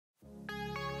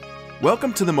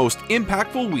Welcome to the most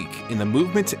impactful week in the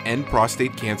movement to end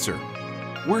prostate cancer.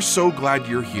 We're so glad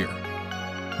you're here.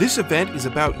 This event is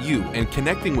about you and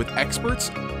connecting with experts,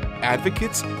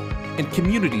 advocates, and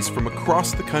communities from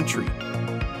across the country.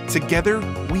 Together,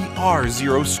 we are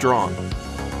Zero Strong.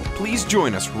 Please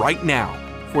join us right now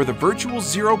for the virtual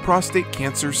Zero Prostate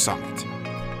Cancer Summit.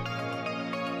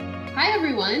 Hi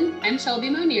everyone, I'm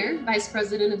Shelby Monier, Vice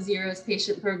President of Zero's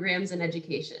Patient Programs and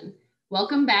Education.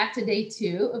 Welcome back to day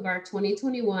 2 of our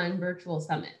 2021 virtual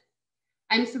summit.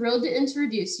 I'm thrilled to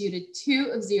introduce you to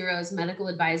 2 of Zero's medical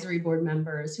advisory board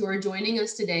members who are joining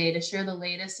us today to share the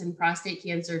latest in prostate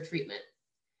cancer treatment.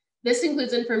 This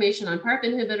includes information on PARP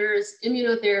inhibitors,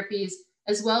 immunotherapies,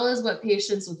 as well as what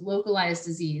patients with localized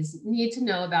disease need to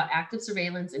know about active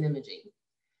surveillance and imaging.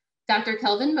 Dr.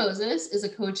 Kelvin Moses is a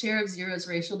co-chair of Zero's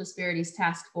Racial Disparities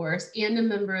Task Force and a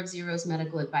member of Zero's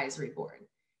Medical Advisory Board.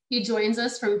 He joins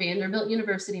us from Vanderbilt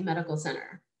University Medical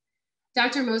Center.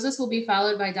 Dr. Moses will be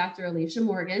followed by Dr. Alicia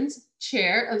Morgans,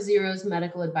 chair of Zero's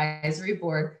Medical Advisory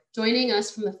Board, joining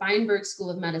us from the Feinberg School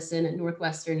of Medicine at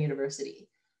Northwestern University.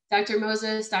 Dr.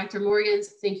 Moses, Dr.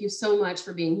 Morgans, thank you so much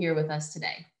for being here with us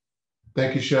today.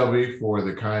 Thank you, Shelby, for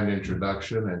the kind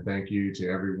introduction, and thank you to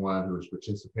everyone who is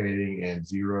participating in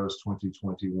Zero's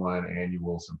 2021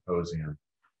 annual symposium.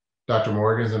 Dr.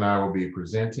 Morgans and I will be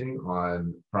presenting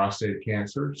on prostate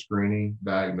cancer, screening,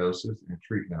 diagnosis, and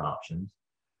treatment options.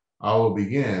 I will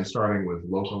begin starting with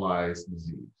localized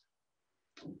disease.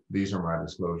 These are my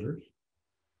disclosures.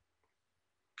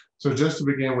 So just to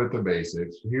begin with the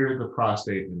basics, here's the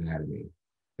prostate anatomy.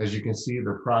 As you can see,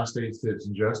 the prostate sits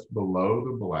just below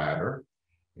the bladder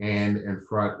and in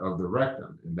front of the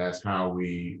rectum. And that's how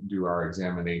we do our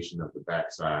examination of the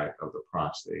backside of the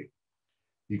prostate.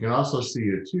 You can also see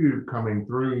a tube coming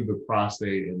through the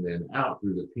prostate and then out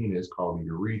through the penis called the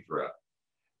urethra.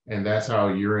 And that's how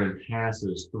urine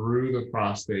passes through the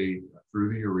prostate,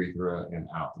 through the urethra, and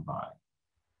out the body.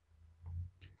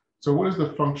 So what is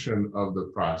the function of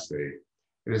the prostate?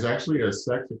 It is actually a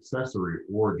sex accessory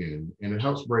organ, and it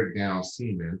helps break down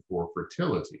semen for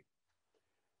fertility.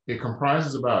 It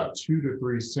comprises about 2 to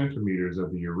 3 centimeters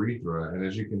of the urethra, and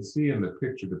as you can see in the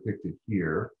picture depicted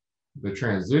here, the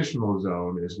transitional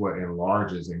zone is what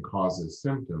enlarges and causes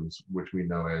symptoms, which we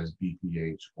know as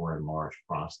BPH or enlarged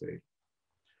prostate.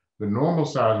 The normal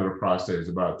size of the prostate is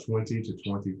about 20 to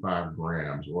 25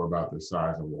 grams, or about the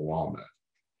size of a walnut.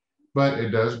 But it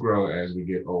does grow as we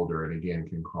get older and again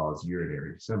can cause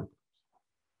urinary symptoms.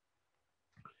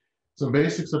 Some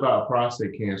basics about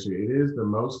prostate cancer. It is the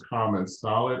most common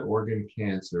solid organ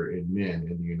cancer in men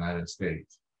in the United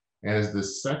States and is the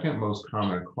second most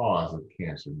common cause of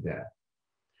cancer death.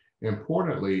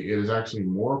 Importantly, it is actually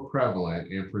more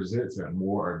prevalent and presents at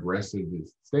more aggressive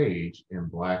stage in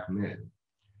Black men.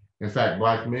 In fact,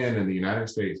 Black men in the United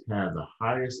States have the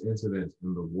highest incidence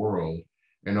in the world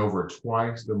and over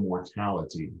twice the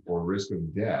mortality or risk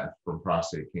of death from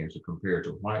prostate cancer compared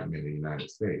to white men in the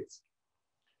United States.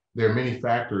 There are many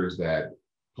factors that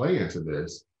play into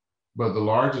this, but the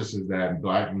largest is that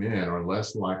Black men are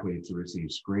less likely to receive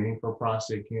screening for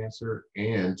prostate cancer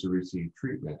and to receive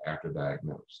treatment after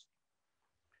diagnosed.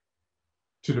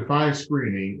 To define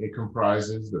screening, it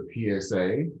comprises the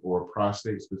PSA, or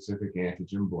prostate-specific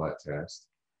antigen blood test,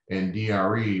 and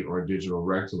DRE, or digital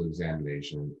rectal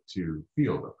examination, to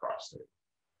feel the prostate.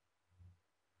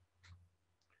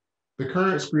 The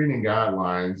current screening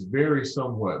guidelines vary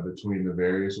somewhat between the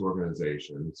various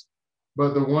organizations,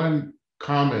 but the one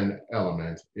common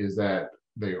element is that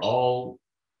they all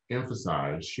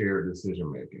emphasize shared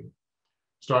decision-making.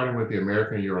 Starting with the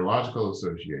American Urological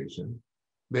Association,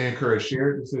 they encourage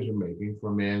shared decision-making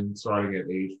for men starting at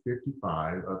age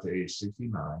 55 up to age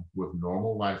 69 with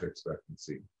normal life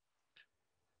expectancy.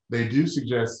 They do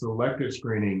suggest selective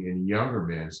screening in younger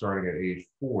men starting at age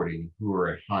 40 who are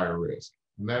at higher risk,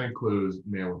 and that includes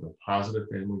men with a positive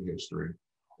family history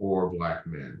or Black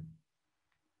men.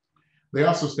 They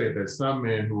also state that some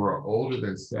men who are older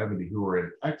than 70 who are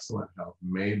in excellent health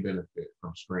may benefit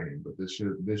from screening, but this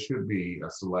should be a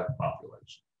select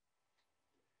population.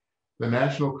 The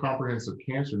National Comprehensive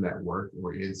Cancer Network,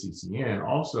 or NCCN,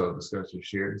 also discusses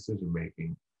shared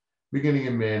decision-making beginning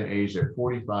in men aged at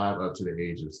 45 up to the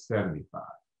age of 75.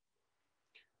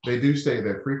 They do state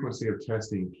that frequency of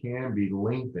testing can be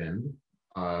lengthened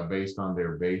based on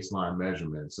their baseline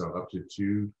measurements, so up to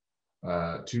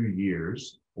 2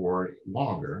 years or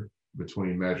longer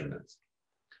between measurements.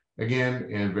 Again,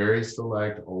 in very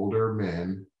select older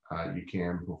men, you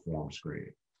can perform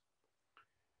screening.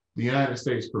 The United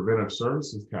States Preventive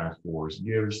Services Task Force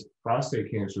gives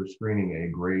prostate cancer screening a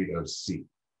grade of C.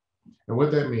 And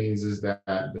what that means is that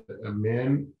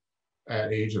men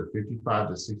at age of 55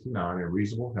 to 69 in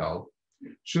reasonable health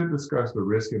should discuss the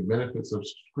risk and benefits of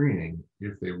screening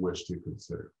if they wish to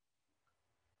consider.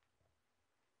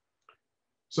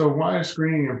 So why is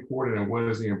screening important, and what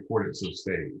is the importance of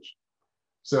stage?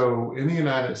 So in the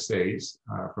United States,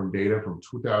 from data from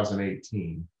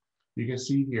 2018, you can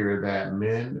see here that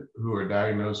men who are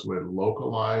diagnosed with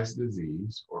localized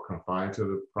disease or confined to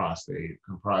the prostate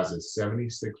comprises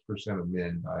 76% of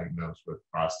men diagnosed with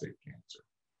prostate cancer.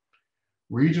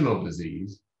 Regional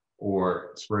disease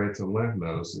or spread to lymph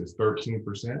nodes is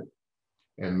 13%,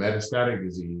 and metastatic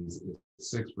disease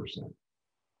is 6%.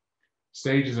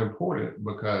 Stage is important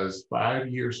because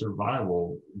 5-year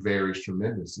survival varies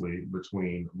tremendously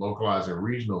between localized and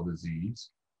regional disease,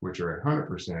 which are at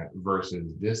 100%,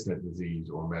 versus distant disease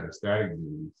or metastatic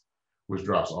disease, which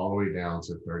drops all the way down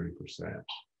to 30%.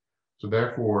 So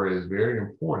therefore, it is very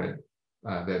important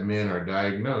that men are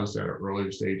diagnosed at an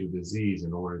earlier stage of disease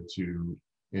in order to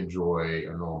enjoy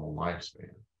a normal lifespan.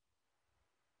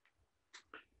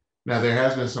 Now, there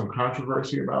has been some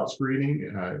controversy about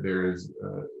screening. There is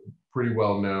pretty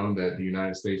well known that the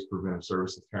United States Preventive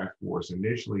Services Task Force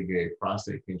initially gave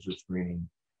prostate cancer screening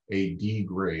a D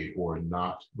grade, or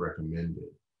not recommended.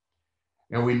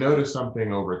 And we noticed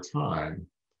something over time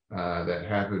that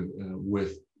happened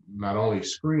with not only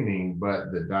screening,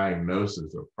 but the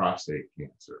diagnosis of prostate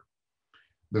cancer.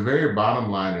 The very bottom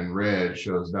line in red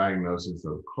shows diagnosis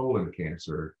of colon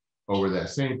cancer over that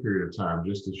same period of time,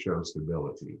 just to show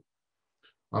stability.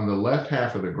 On the left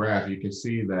half of the graph, you can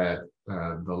see that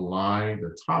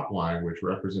the top line, which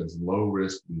represents low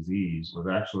risk disease, was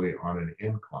actually on an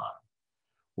incline,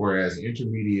 whereas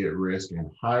intermediate risk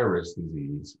and high risk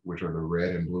disease, which are the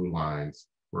red and blue lines,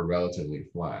 were relatively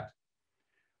flat.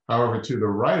 However, to the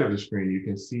right of the screen, you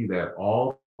can see that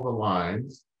all the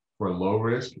lines for low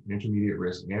risk, intermediate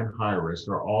risk, and high risk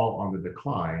are all on the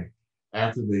decline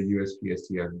after the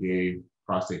USPSTF gave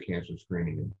prostate cancer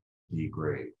screening a D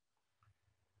grade.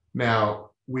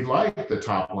 Now, we like the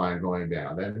top line going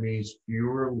down. That means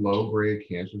fewer low-grade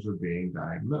cancers are being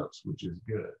diagnosed, which is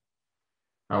good.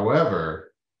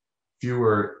 However,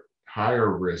 fewer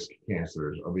higher risk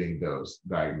cancers are being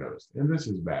diagnosed. And this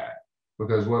is bad,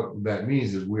 because what that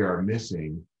means is we are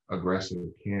missing aggressive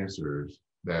cancers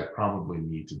that probably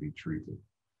need to be treated.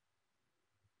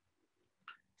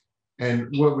 And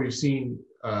what we've seen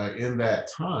in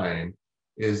that time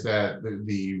is that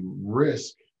the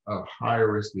risk of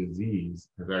high-risk disease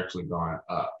has actually gone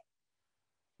up.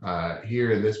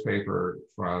 Here in this paper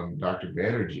from Dr.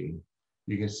 Banerjee,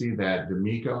 you can see that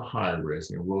D'Amico high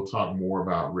risk, and we'll talk more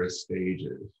about risk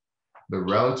stages. The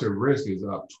relative risk is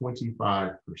up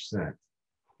 25%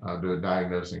 to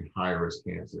diagnosing high-risk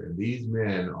cancer. And these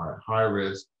men are at high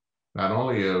risk, not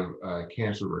only of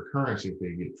cancer recurrence if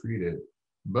they get treated,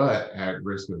 but at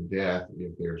risk of death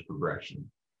if there's progression.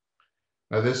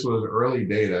 Now, this was early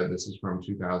data. This is from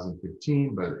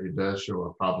 2015, but it does show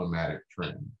a problematic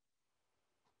trend.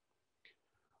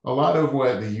 A lot of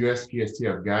what the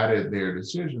USPSTF guided their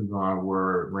decisions on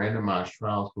were randomized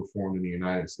trials performed in the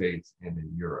United States and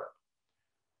in Europe.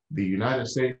 The United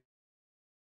States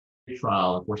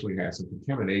trial, unfortunately, had some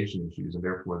contamination issues, and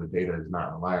therefore the data is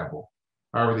not reliable.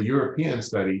 However, the European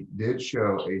study did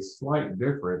show a slight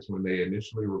difference when they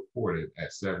initially reported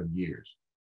at 7 years.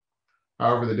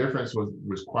 However, the difference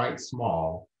was quite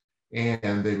small,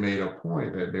 and they made a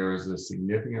point that there is a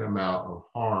significant amount of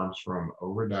harms from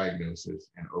overdiagnosis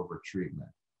and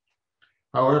overtreatment.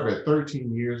 However, at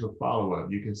 13 years of follow-up,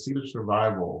 you can see the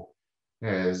survival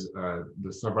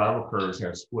curves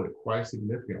have split quite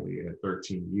significantly at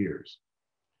 13 years.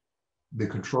 The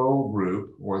control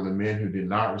group, or the men who did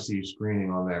not receive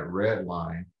screening on that red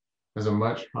line, has a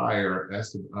much higher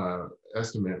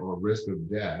estimate or risk of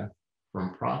death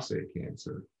from prostate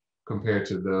cancer compared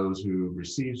to those who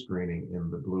receive screening in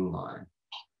the blue line.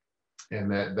 And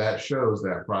that shows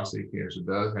that prostate cancer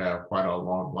does have quite a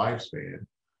long lifespan,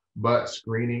 but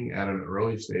screening at an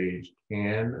early stage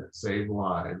can save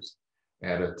lives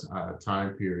at a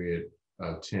time period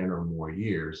of 10 or more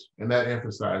years. And that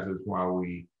emphasizes why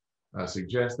we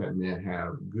suggest that men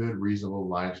have good, reasonable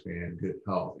lifespan, good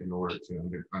health in order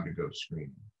to undergo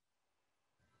screening.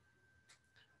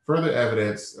 Further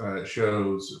evidence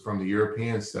shows from the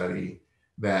European study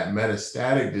that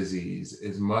metastatic disease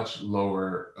is much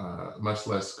lower, much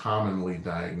less commonly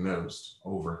diagnosed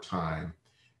over time.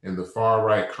 In the far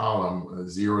right column,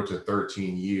 0 to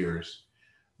 13 years,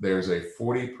 there's a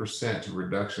 40%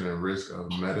 reduction in risk of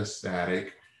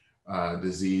metastatic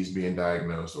disease being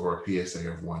diagnosed, or a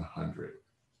PSA of 100.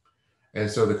 And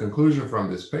so the conclusion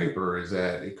from this paper is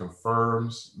that it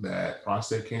confirms that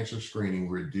prostate cancer screening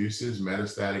reduces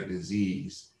metastatic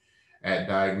disease at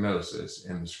diagnosis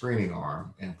in the screening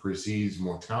arm and precedes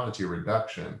mortality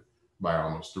reduction by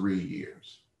almost 3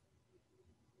 years.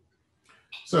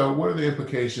 So what are the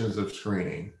implications of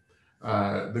screening?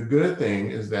 The good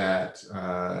thing is that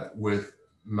with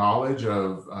knowledge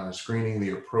of screening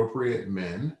the appropriate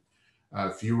men,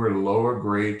 fewer lower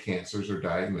grade cancers are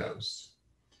diagnosed.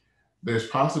 There's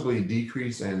possibly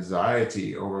decreased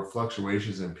anxiety over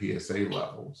fluctuations in PSA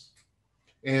levels,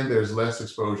 and there's less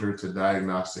exposure to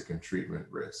diagnostic and treatment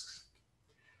risks.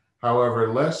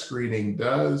 However, less screening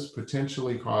does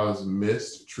potentially cause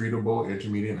missed treatable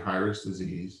intermediate and high-risk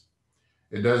disease.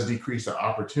 It does decrease the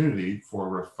opportunity for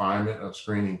refinement of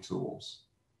screening tools.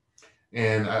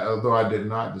 And although I did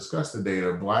not discuss the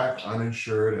data, Black,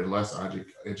 uninsured, and less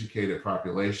educated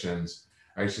populations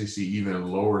actually see even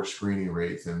lower screening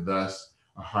rates, and thus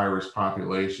a high-risk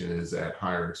population is at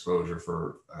higher exposure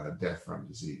for death from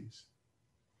disease.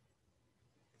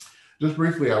 Just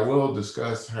briefly, I will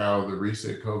discuss how the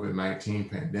recent COVID-19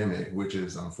 pandemic, which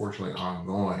is unfortunately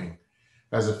ongoing,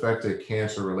 has affected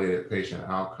cancer-related patient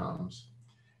outcomes.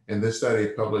 In this study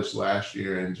published last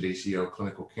year in JCO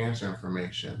Clinical Cancer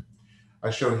Information,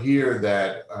 I show here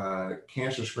that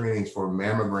cancer screenings for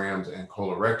mammograms and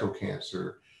colorectal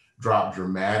cancer dropped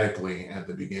dramatically at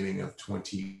the beginning of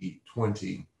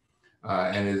 2020,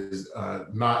 and it is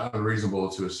not unreasonable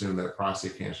to assume that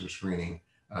prostate cancer screening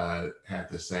had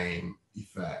the same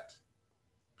effect.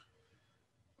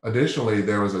 Additionally,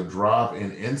 there was a drop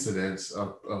in incidence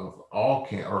of all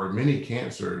many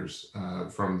cancers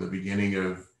from the beginning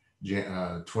of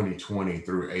 2020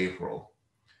 through April.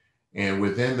 And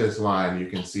within this line, you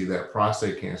can see that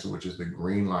prostate cancer, which is the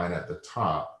green line at the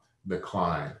top,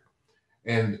 declined.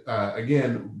 And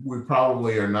again, we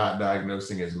probably are not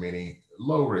diagnosing as many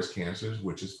low-risk cancers,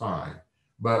 which is fine,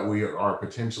 but we are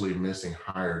potentially missing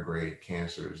higher grade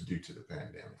cancers due to the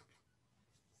pandemic.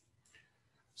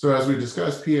 So as we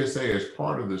discussed PSA as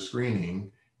part of the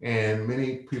screening, and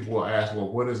many people will ask,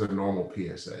 well, what is a normal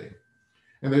PSA?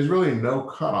 And there's really no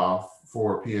cutoff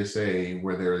for PSA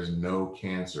where there is no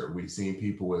cancer. We've seen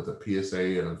people with a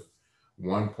PSA of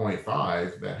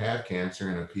 1.5 that have cancer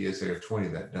and a PSA of 20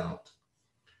 that don't.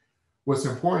 What's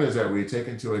important is that we take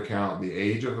into account the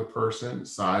age of the person,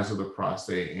 size of the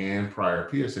prostate, and prior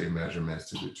PSA measurements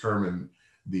to determine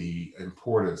the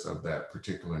importance of that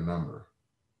particular number.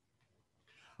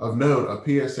 Of note,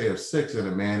 a PSA of 6 in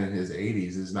a man in his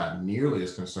 80s is not nearly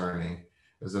as concerning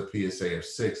as a PSA of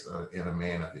 6 in a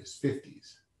man of his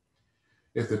 50s.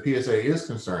 If the PSA is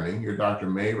concerning, your doctor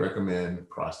may recommend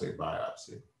prostate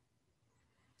biopsy.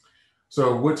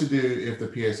 So what to do if the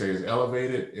PSA is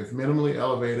elevated? If minimally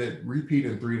elevated, repeat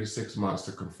in 3 to 6 months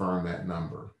to confirm that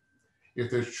number. If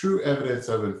there's true evidence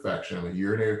of infection, a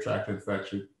urinary tract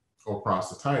infection or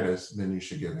prostatitis, then you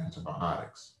should give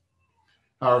antibiotics.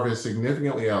 However, if it's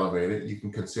significantly elevated, you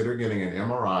can consider getting an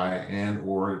MRI and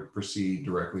or proceed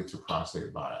directly to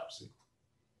prostate biopsy.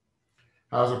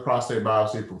 How's a prostate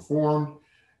biopsy performed?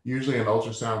 Usually an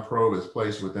ultrasound probe is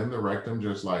placed within the rectum,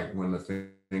 just like when the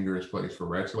finger is placed for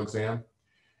rectal exam.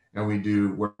 And we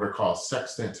do what are called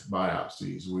sextant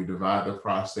biopsies. We divide the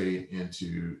prostate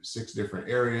into 6 different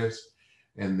areas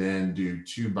and then do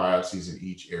 2 biopsies in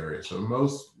each area. So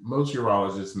most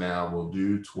urologists now will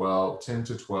do 10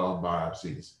 to 12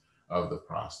 biopsies of the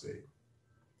prostate.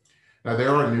 Now,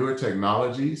 there are newer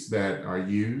technologies that are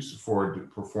used for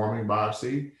performing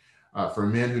biopsy. For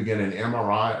men who get an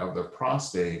MRI of the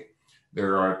prostate,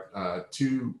 there are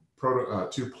two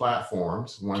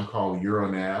platforms, one called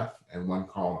UroNav and one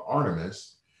called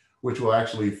Artemis, which will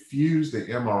actually fuse the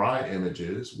MRI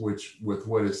images with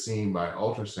what is seen by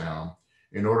ultrasound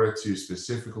in order to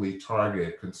specifically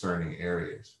target concerning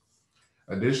areas.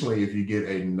 Additionally, if you get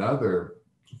another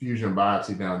fusion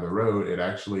biopsy down the road, it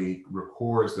actually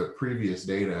records the previous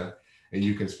data and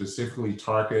you can specifically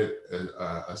target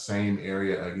a same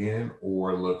area again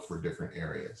or look for different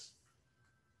areas.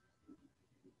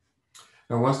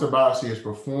 Now, once the biopsy is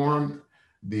performed,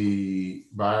 the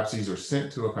biopsies are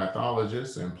sent to a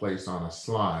pathologist and placed on a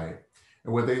slide.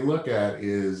 And what they look at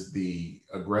is the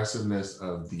aggressiveness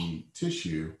of the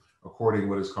tissue according to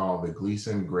what is called the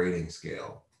Gleason grading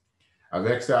scale. I've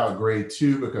X'd out grade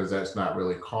 2 because that's not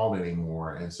really called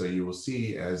anymore. And so you will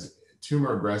see as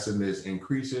tumor aggressiveness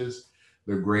increases,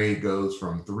 the grade goes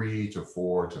from 3 to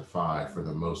 4 to 5 for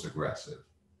the most aggressive.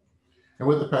 And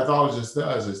what the pathologist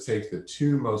does is take the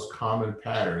 2 most common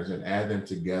patterns and add them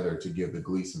together to give the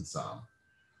Gleason sum.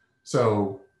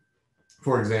 So,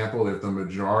 for example, if the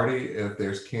majority, if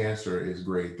there's cancer, is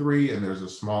grade 3 and there's a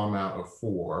small amount of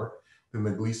 4, then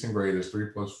the Gleason grade is 3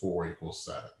 plus 4 equals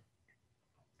 7.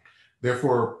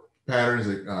 Therefore, patterns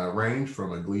range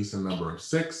from a Gleason number of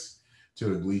 6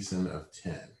 to a Gleason of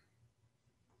 10.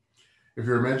 If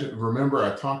you remember,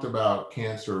 I talked about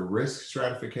cancer risk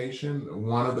stratification.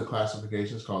 One of the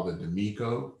classifications called the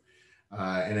DMECO,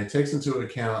 and it takes into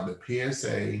account the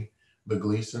PSA, the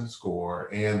Gleason score,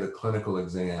 and the clinical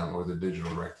exam or the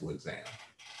digital rectal exam,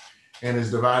 and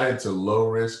is divided into low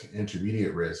risk,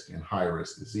 intermediate risk, and high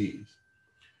risk disease.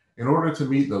 In order to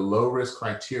meet the low risk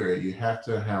criteria, you have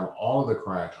to have all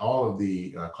of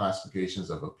the classifications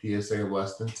of a PSA of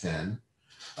less than 10,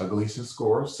 a Gleason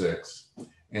score of 6,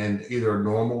 and either a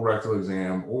normal rectal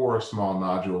exam or a small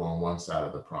nodule on one side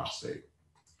of the prostate.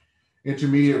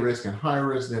 Intermediate risk and high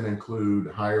risk then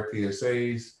include higher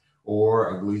PSAs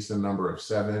or a Gleason number of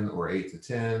 7 or 8 to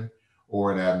 10,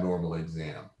 or an abnormal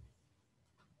exam.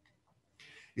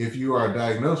 If you are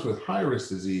diagnosed with high-risk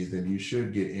disease, then you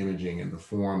should get imaging in the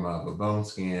form of a bone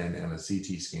scan and a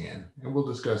CT scan, and we'll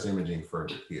discuss imaging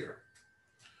further here.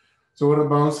 So what a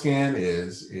bone scan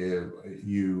is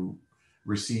you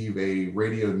receive a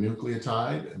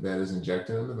radionucleotide that is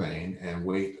injected in the vein and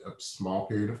wait a small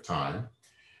period of time,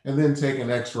 and then take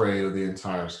an X-ray of the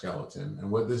entire skeleton. And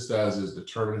what this does is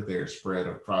determine if there is spread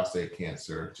of prostate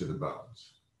cancer to the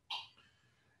bones.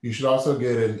 You should also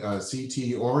get a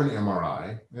CT or an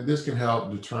MRI, and this can help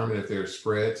determine if there's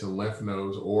spread to lymph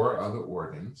nodes or other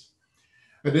organs.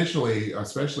 Additionally,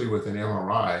 especially with an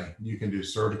MRI, you can do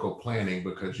surgical planning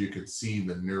because you could see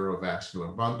the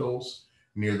neurovascular bundles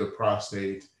near the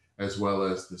prostate, as well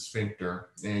as the sphincter,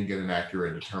 and get an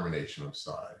accurate determination of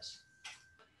size.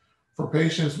 For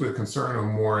patients with concern of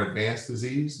more advanced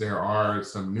disease, there are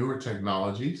some newer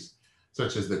technologies,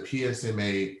 such as the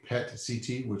PSMA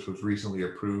PET-CT, which was recently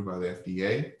approved by the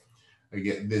FDA.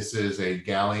 Again, this is a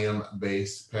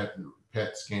gallium-based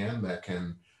PET scan that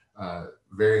can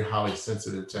very highly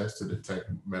sensitive test to detect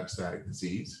metastatic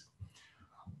disease.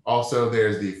 Also,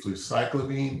 there's the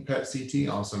flucyclovine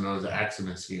PET-CT, also known as the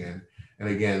accident scan. And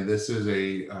again, this is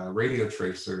a radio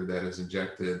tracer that is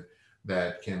injected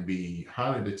that can be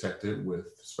highly detected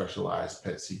with specialized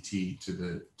PET-CT to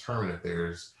determine if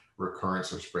there's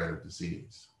recurrence or spread of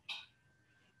disease.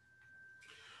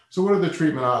 So what are the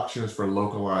treatment options for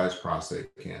localized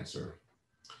prostate cancer?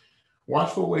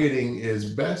 Watchful waiting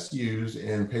is best used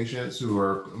in patients who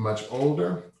are much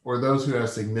older or those who have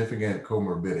significant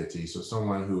comorbidity. So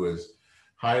someone who is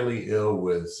highly ill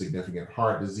with significant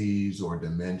heart disease or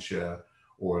dementia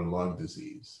or lung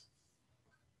disease.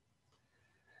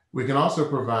 We can also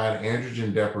provide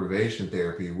androgen deprivation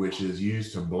therapy, which is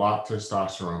used to block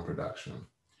testosterone production.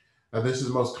 Now, this is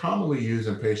most commonly used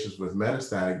in patients with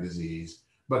metastatic disease,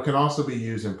 but can also be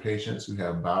used in patients who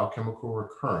have biochemical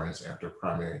recurrence after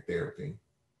primary therapy.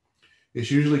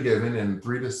 It's usually given in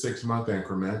 3 to 6 month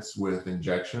increments with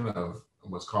injection of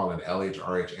what's called an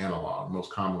LHRH analog,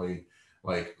 most commonly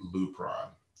like Lupron.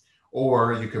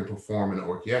 Or you can perform an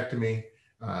orchiectomy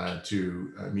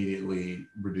to immediately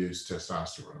reduce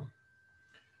testosterone.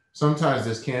 Sometimes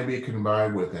this can be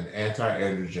combined with an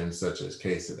anti-androgen such as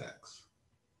Casodex.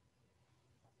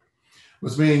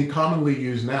 What's being commonly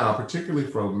used now, particularly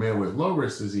for men with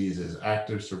low-risk disease, is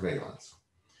active surveillance.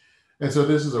 And so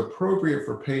this is appropriate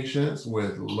for patients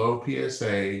with low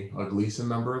PSA, a Gleason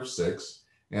number of 6,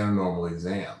 and a normal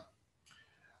exam.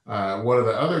 One of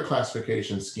the other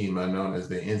classification schema known as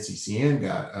the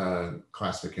NCCN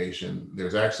classification,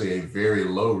 there's actually a very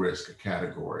low risk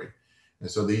category. And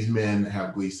so these men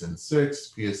have Gleason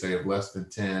 6, PSA of less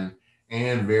than 10,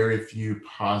 and very few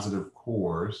positive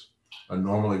cores, a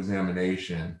normal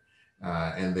examination,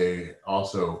 and they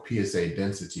also PSA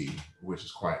density, which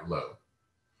is quite low.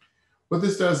 What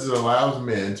this does is it allows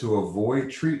men to avoid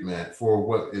treatment for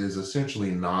what is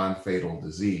essentially non-fatal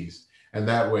disease. And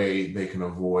that way they can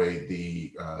avoid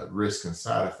the risk and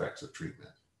side effects of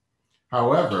treatment.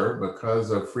 However, because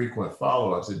of frequent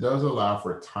follow-ups, it does allow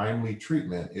for timely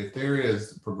treatment if there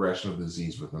is progression of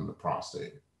disease within the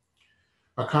prostate.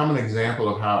 A common example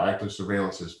of how active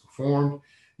surveillance is performed,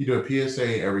 you do a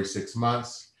PSA every 6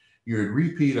 months. You would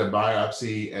repeat a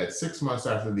biopsy at 6 months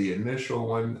after the initial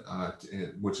one,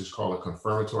 which is called a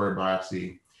confirmatory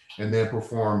biopsy, and then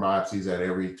perform biopsies at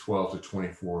every 12 to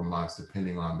 24 months,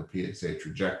 depending on the PSA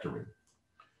trajectory.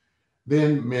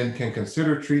 Then men can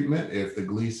consider treatment if the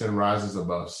Gleason rises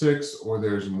above 6 or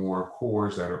there's more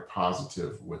cores that are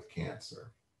positive with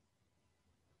cancer.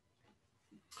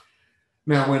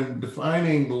 Now, when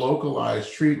defining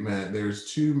localized treatment,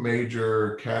 there's 2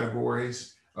 major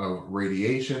categories of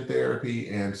radiation therapy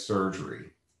and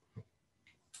surgery.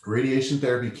 Radiation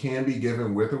therapy can be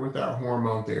given with or without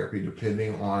hormone therapy,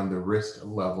 depending on the risk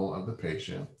level of the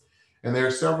patient. And there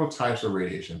are several types of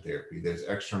radiation therapy. There's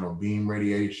external beam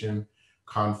radiation,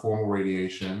 conformal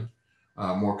radiation,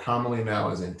 More commonly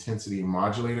now is intensity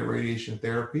modulated radiation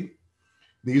therapy.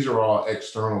 These are all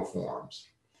external forms.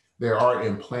 There are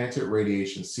implanted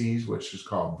radiation seeds, which is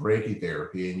called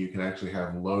brachytherapy, and you can actually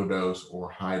have low dose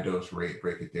or high dose rate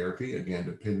brachytherapy, again,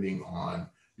 depending on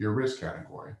your risk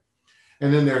category.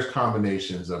 And then there's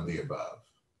combinations of the above.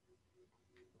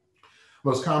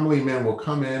 Most commonly, men will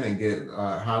come in and get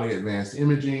highly advanced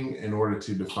imaging in order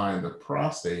to define the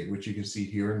prostate, which you can see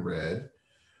here in red,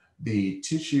 the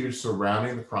tissue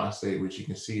surrounding the prostate, which you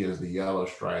can see as the yellow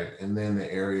stripe, and then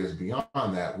the areas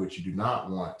beyond that, which you do not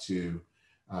want to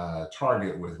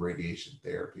target with radiation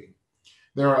therapy.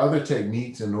 There are other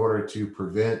techniques in order to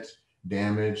prevent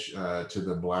damage to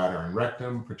the bladder and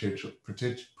rectum,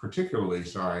 particularly,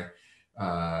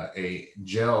 a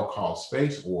gel called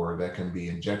space ore that can be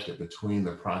injected between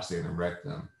the prostate and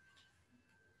rectum.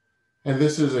 And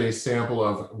this is a sample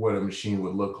of what a machine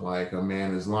would look like. A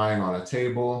man is lying on a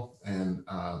table, and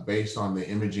based on the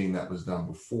imaging that was done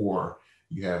before,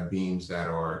 you have beams that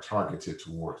are targeted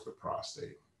towards the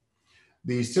prostate.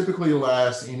 These typically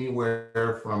last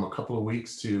anywhere from a couple of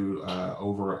weeks to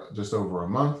just over a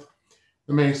month.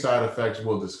 The main side effects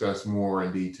we'll discuss more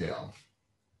in detail.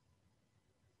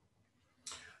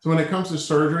 So when it comes to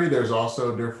surgery, there's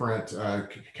also different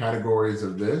categories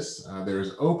of this.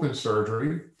 There's open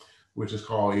surgery, which is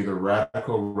called either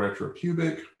radical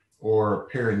retropubic or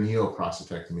perineal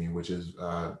prostatectomy, which is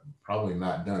probably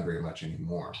not done very much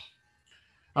anymore.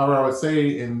 However, I would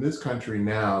say in this country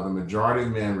now, the majority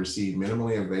of men receive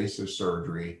minimally invasive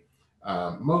surgery,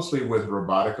 mostly with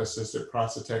robotic-assisted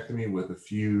prostatectomy, with a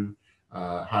few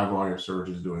high-volume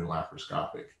surgeons doing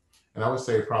laparoscopic. And I would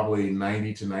say probably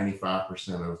 90 to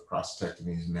 95% of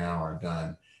prostatectomies now are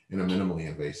done in a minimally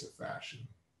invasive fashion.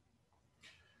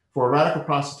 For a radical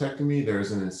prostatectomy,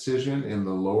 there's an incision in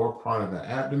the lower part of the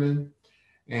abdomen,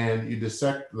 and you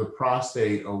dissect the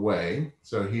prostate away.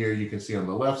 So here you can see on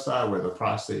the left side where the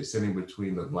prostate is sitting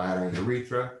between the bladder and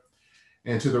urethra.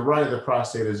 And to the right, the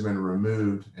prostate has been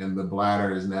removed and the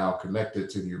bladder is now connected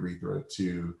to the urethra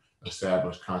to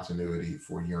establish continuity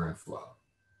for urine flow.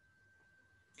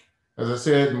 As I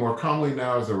said, more commonly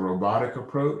now is a robotic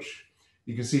approach.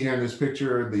 You can see here in this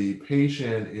picture, the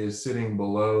patient is sitting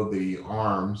below the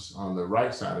arms on the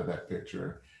right side of that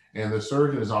picture, and the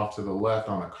surgeon is off to the left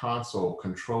on a console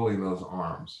controlling those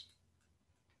arms.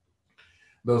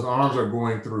 Those arms are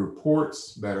going through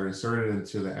ports that are inserted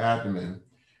into the abdomen,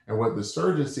 and what the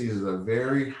surgeon sees is a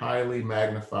very highly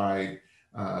magnified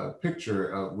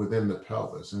picture within the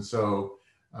pelvis. And so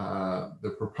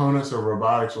the proponents of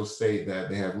robotics will state that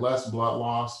they have less blood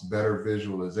loss, better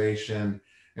visualization,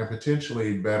 and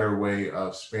potentially better way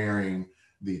of sparing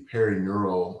the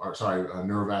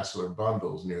neurovascular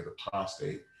bundles near the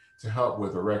prostate to help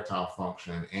with erectile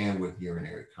function and with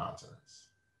urinary continence.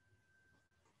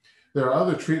 There are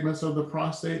other treatments of the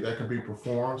prostate that can be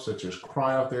performed, such as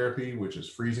cryotherapy, which is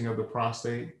freezing of the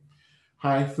prostate,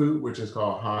 HIFU, which is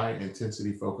called high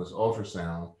intensity focused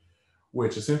ultrasound,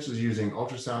 which essentially is using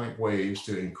ultrasonic waves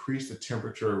to increase the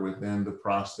temperature within the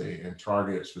prostate and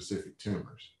target specific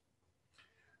tumors.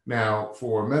 Now,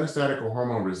 for metastatic or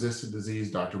hormone-resistant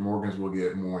disease, Dr. Morgans will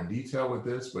get more in detail with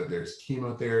this, but there's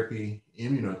chemotherapy,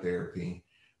 immunotherapy,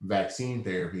 vaccine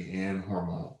therapy, and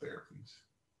hormonal therapies.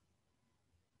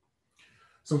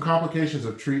 Some complications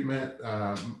of treatment,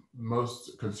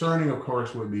 most concerning, of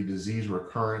course, would be disease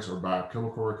recurrence or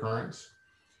biochemical recurrence.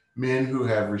 Men who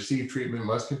have received treatment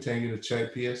must continue to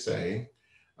check PSA,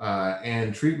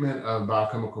 and treatment of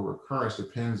biochemical recurrence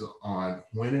depends on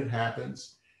when it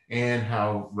happens and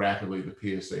how rapidly the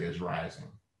PSA is rising.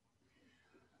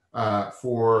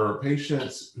 For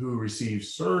patients who receive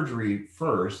surgery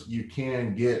first, you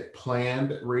can get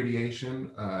planned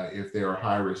radiation if there are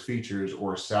high-risk features,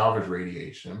 or salvage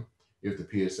radiation if the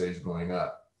PSA is going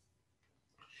up.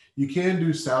 You can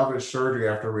do salvage surgery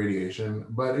after radiation,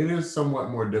 but it is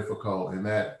somewhat more difficult, and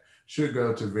that should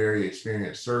go to very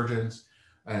experienced surgeons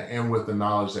and with the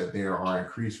knowledge that there are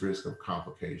increased risk of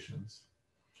complications.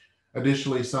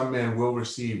 Additionally, some men will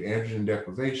receive androgen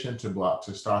deprivation to block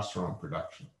testosterone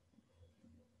production.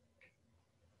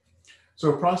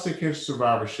 So prostate cancer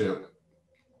survivorship,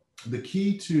 the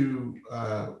key to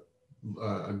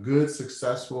a good,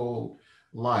 successful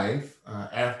life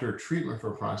after treatment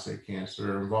for prostate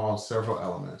cancer involves several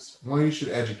elements. One, you should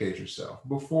educate yourself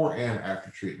before and after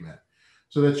treatment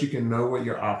so that you can know what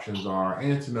your options are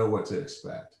and to know what to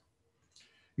expect.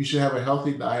 You should have a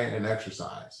healthy diet and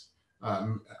exercise.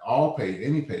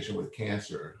 Any patient with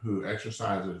cancer who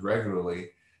exercises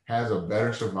regularly has a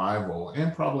better survival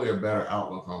and probably a better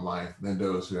outlook on life than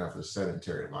those who have a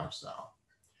sedentary lifestyle.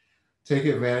 Take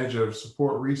advantage of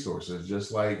support resources,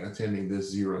 just like attending this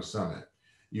Zero Summit.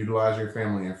 Utilize your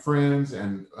family and friends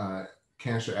and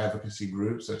cancer advocacy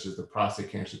groups such as the Prostate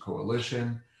Cancer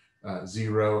Coalition,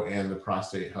 Zero, and the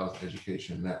Prostate Health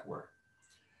Education Network.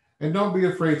 And don't be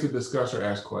afraid to discuss or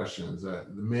ask questions. The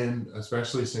men,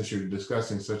 especially since you're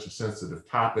discussing such a sensitive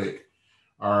topic,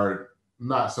 are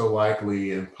not so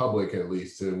likely in public, at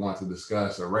least, to want to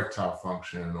discuss erectile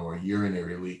function or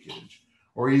urinary leakage,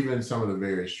 or even some of the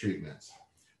various treatments.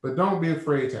 But don't be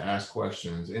afraid to ask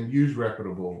questions and use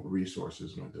reputable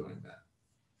resources when doing that.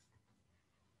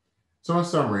 So in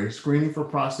summary, screening for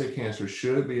prostate cancer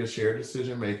should be a shared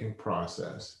decision-making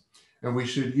process. And we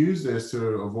should use this to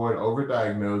avoid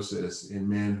overdiagnosis in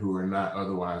men who are not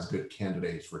otherwise good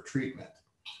candidates for treatment.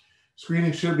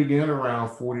 Screening should begin around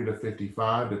 40 to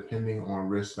 55, depending on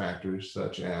risk factors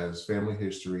such as family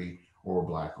history or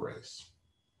Black race.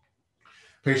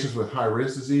 Patients with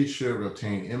high-risk disease should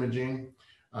obtain imaging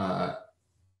or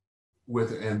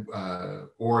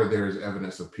there is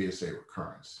evidence of PSA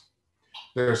recurrence.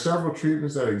 There are several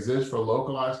treatments that exist for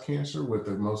localized cancer, with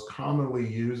the most commonly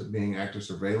used being active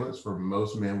surveillance for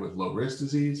most men with low-risk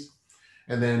disease,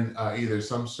 and then either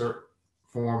some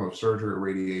form of surgery or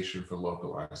radiation for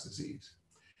localized disease.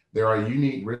 There are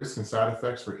unique risks and side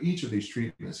effects for each of these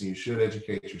treatments, and you should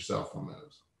educate yourself on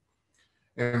those.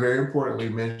 And very importantly,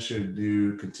 men should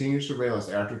do continued surveillance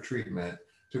after treatment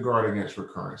to guard against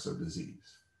recurrence of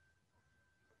disease.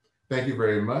 Thank you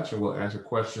very much, and we'll answer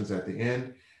questions at the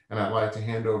end. And I'd like to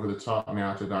hand over the talk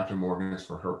now to Dr. Morgans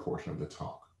for her portion of the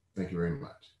talk. Thank you very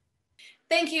much.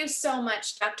 Thank you so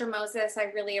much, Dr. Moses.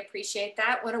 I really appreciate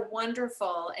that. What a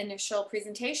wonderful initial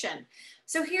presentation.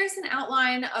 So here's an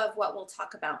outline of what we'll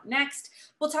talk about next.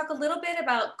 We'll talk a little bit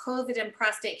about COVID and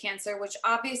prostate cancer, which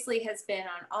obviously has been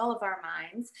on all of our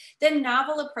minds, then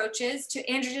novel approaches to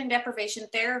androgen deprivation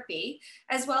therapy,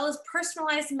 as well as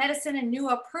personalized medicine and new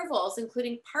approvals,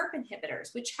 including PARP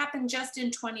inhibitors, which happened just in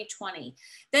 2020.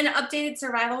 Then updated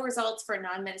survival results for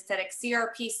non-metastatic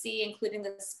CRPC, including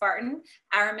the Spartan,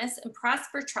 Aramis, and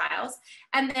Prosper trials,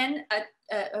 and then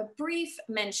a brief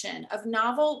mention of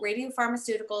novel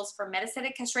radiopharmaceuticals for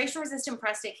metastatic castration-resistant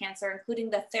prostate cancer, including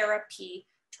the therapy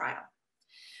trial.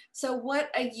 So what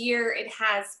a year it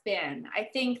has been. I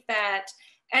think that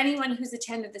anyone who's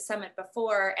attended the summit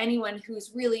before, anyone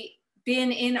who's really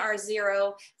been in our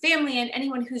Zero family, and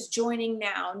anyone who's joining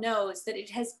now knows that it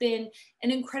has been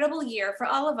an incredible year for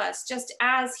all of us, just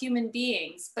as human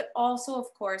beings, but also, of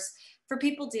course, for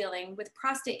people dealing with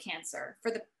prostate cancer,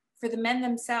 for the men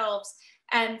themselves,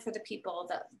 and for the people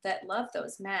that love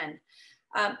those men.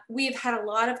 We've had a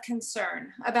lot of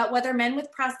concern about whether men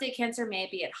with prostate cancer may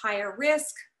be at higher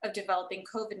risk of developing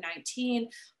COVID-19,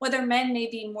 whether men may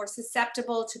be more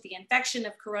susceptible to the infection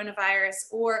of coronavirus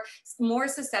or more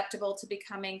susceptible to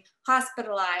becoming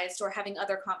hospitalized or having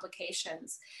other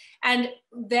complications. And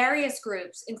various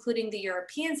groups, including the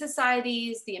European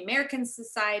societies, the American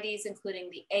societies,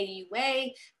 including the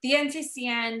AUA, the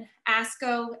NCCN,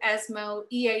 ASCO, ESMO,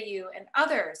 EAU, and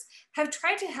others, have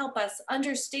tried to help us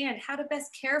understand how to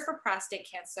best care for prostate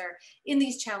cancer in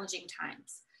these challenging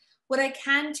times. What I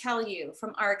can tell you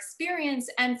from our experience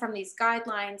and from these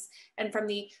guidelines and from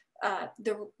the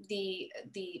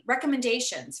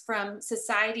recommendations from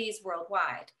societies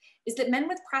worldwide is that men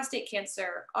with prostate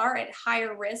cancer are at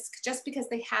higher risk just because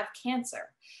they have cancer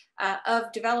of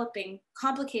developing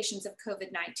complications of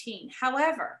COVID-19.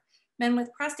 However, men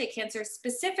with prostate cancer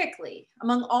specifically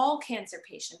among all cancer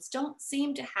patients don't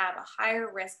seem to have a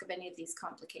higher risk of any of these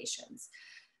complications.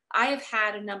 I have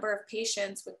had a number of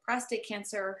patients with prostate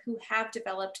cancer who have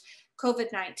developed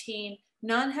COVID-19.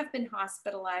 None have been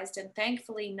hospitalized, and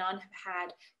thankfully none have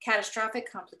had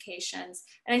catastrophic complications.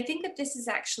 And I think that this has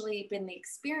actually been the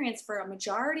experience for a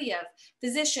majority of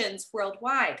physicians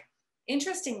worldwide.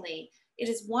 Interestingly, it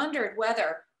is wondered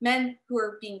whether men who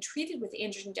are being treated with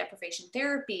androgen deprivation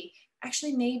therapy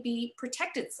actually may be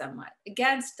protected somewhat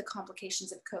against the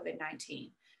complications of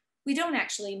COVID-19. We don't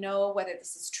actually know whether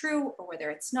this is true or whether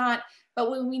it's not,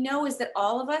 but what we know is that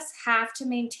all of us have to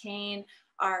maintain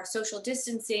our social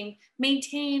distancing,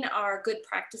 maintain our good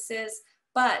practices,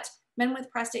 but men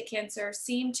with prostate cancer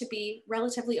seem to be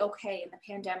relatively okay in the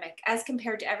pandemic as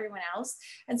compared to everyone else.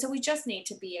 And so we just need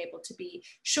to be able to be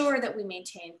sure that we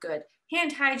maintain good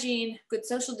hand hygiene, good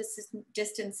social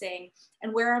distancing,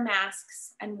 and wear our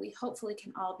masks, and we hopefully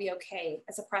can all be okay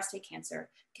as a prostate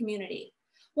cancer community.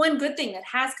 One good thing that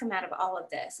has come out of all of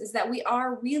this is that we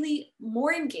are really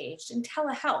more engaged in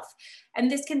telehealth. And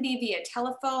this can be via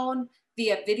telephone,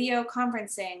 via video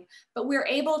conferencing, but we're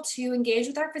able to engage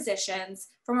with our physicians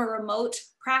from a remote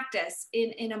practice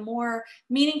in a more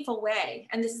meaningful way.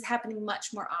 And this is happening much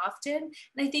more often.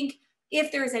 And I think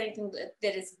if there is anything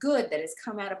that is good that has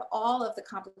come out of all of the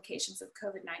complications of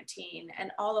COVID-19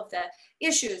 and all of the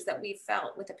issues that we've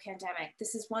felt with the pandemic,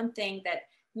 this is one thing that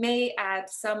may add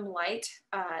some light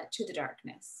to the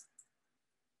darkness.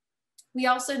 We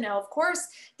also know, of course,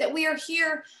 that we are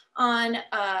here on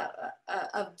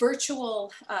a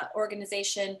virtual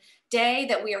organization day,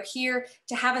 that we are here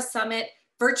to have a summit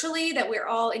virtually, that we're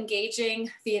all engaging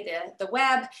via the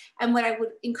web. And what I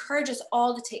would encourage us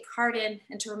all to take heart in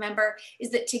and to remember is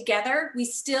that together we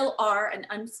still are an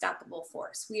unstoppable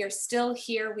force. We are still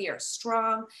here, we are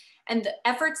strong. And the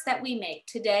efforts that we make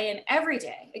today and every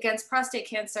day against prostate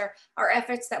cancer are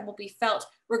efforts that will be felt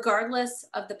regardless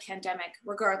of the pandemic,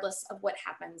 regardless of what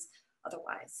happens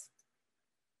otherwise.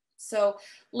 So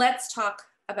let's talk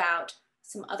about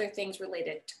some other things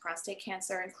related to prostate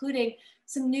cancer, including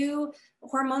some new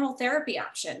hormonal therapy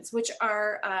options, which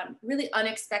are really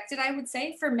unexpected, I would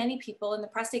say, for many people in the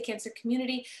prostate cancer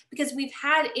community, because we've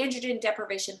had androgen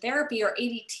deprivation therapy, or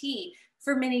ADT,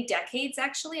 for many decades,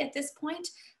 actually, at this point,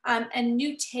 and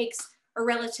new takes are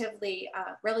relatively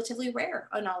rare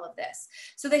on all of this.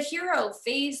 So the HERO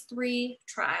phase 3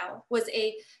 trial was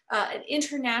an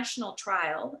international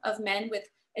trial of men with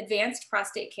advanced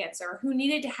prostate cancer who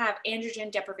needed to have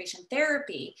androgen deprivation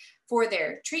therapy for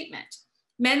their treatment.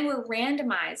 Men were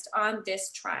randomized on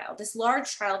this trial, this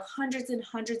large trial of hundreds and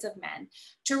hundreds of men,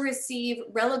 to receive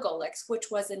relugolix,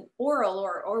 which was an oral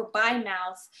or by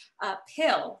mouth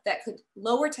pill that could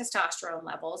lower testosterone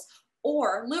levels,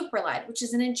 or leuprolide, which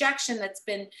is an injection that's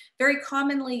been very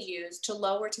commonly used to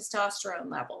lower testosterone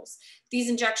levels. These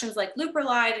injections, like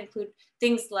leuprolide, include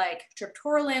things like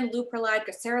triptorelin, leuprolide,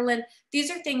 goserelin. These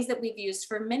are things that we've used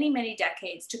for many, many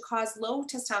decades to cause low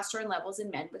testosterone levels in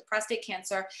men with prostate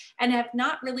cancer, and have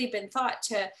not really been thought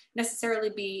to necessarily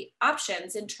be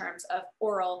options in terms of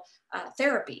oral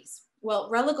therapies.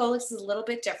 Well, relugolix is a little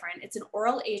bit different. It's an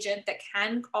oral agent that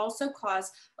can also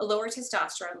cause a lower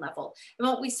testosterone level. And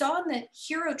what we saw in the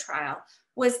HERO trial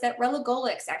was that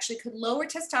relugolix actually could lower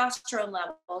testosterone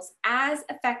levels as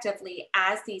effectively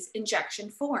as these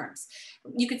injection forms.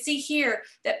 You could see here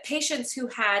that patients who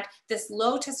had this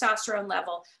low testosterone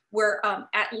level were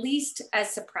at least as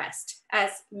suppressed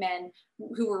as men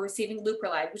who were receiving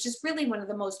leuprolide, which is really one of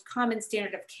the most common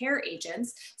standard of care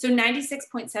agents. So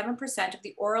 96.7% of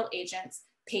the oral agents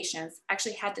patients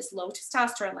actually had this low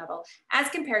testosterone level, as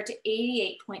compared to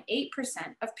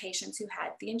 88.8% of patients who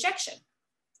had the injection.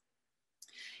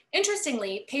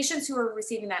 Interestingly, patients who were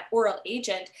receiving that oral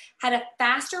agent had a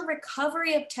faster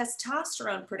recovery of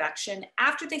testosterone production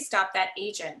after they stopped that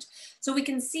agent. So we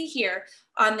can see here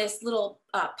on this little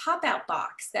pop-out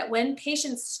box that when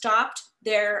patients stopped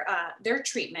their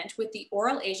treatment with the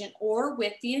oral agent or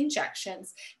with the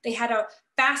injections, they had a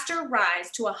faster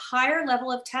rise to a higher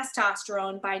level of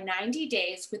testosterone by 90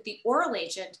 days with the oral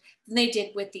agent than they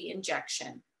did with the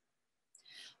injection.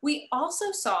 We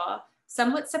also saw,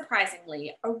 somewhat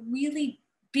surprisingly, a really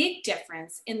big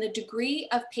difference in the degree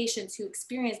of patients who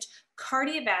experienced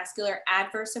cardiovascular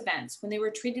adverse events when they were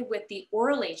treated with the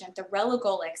oral agent, the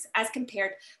relugolix, as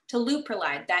compared to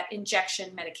leuprolide, that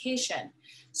injection medication.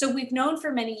 So we've known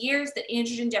for many years that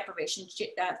androgen deprivation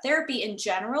therapy in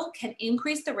general can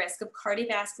increase the risk of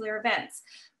cardiovascular events,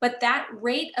 but that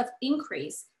rate of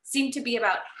increase seemed to be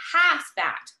about half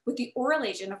that with the oral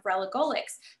agent of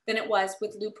relugolix than it was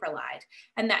with leuprolide.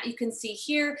 And that you can see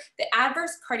here, the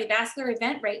adverse cardiovascular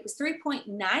event rate was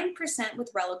 3.9%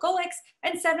 with relugolix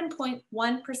and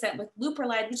 7.1% with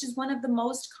leuprolide, which is one of the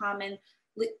most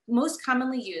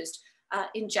commonly used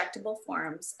injectable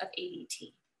forms of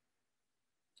ADT.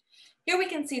 Here we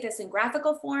can see this in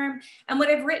graphical form. And what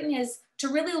I've written is to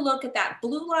really look at that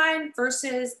blue line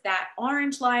versus that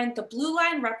orange line. The blue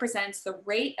line represents the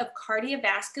rate of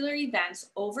cardiovascular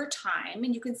events over time.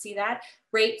 And you can see that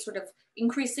rate sort of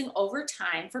increasing over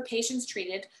time for patients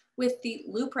treated with the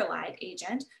leuprolide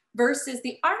agent, versus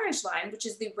the orange line, which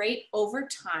is the rate over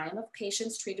time of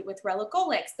patients treated with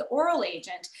relugolix, the oral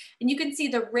agent. And you can see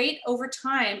the rate over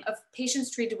time of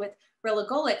patients treated with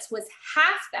relugolix was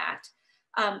half that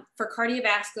for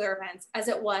cardiovascular events as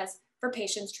it was for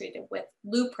patients treated with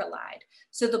leuprolide.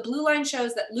 So the blue line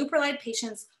shows that leuprolide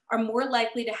patients are more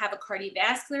likely to have a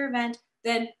cardiovascular event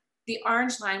than the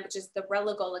orange line, which is the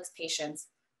relugolix patients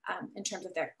in terms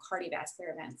of their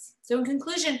cardiovascular events. So in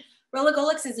conclusion,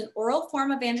 Relugolix is an oral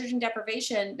form of androgen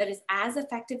deprivation that is as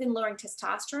effective in lowering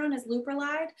testosterone as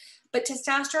leuprolide, but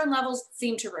testosterone levels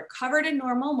seem to recover to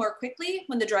normal more quickly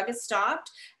when the drug is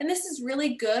stopped. And this is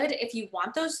really good if you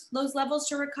want those levels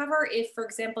to recover. If, for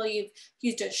example, you've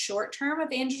used a short term of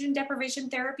androgen deprivation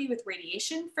therapy with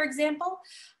radiation, for example.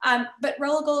 But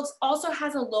relugolix also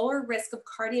has a lower risk of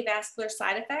cardiovascular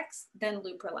side effects than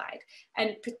leuprolide.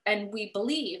 And we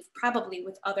believe probably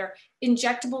with other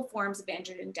injectable forms of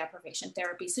androgen deprivation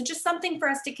therapy. So just something for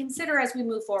us to consider as we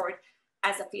move forward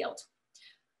as a field.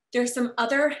 There's some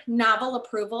other novel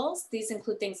approvals. These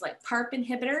include things like PARP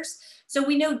inhibitors. So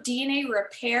we know DNA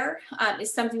repair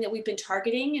is something that we've been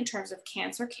targeting in terms of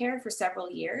cancer care for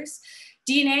several years.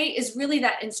 DNA is really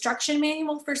that instruction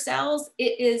manual for cells.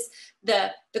 It is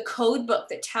the code book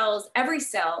that tells every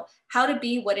cell how to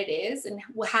be what it is and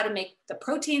how to make the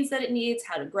proteins that it needs,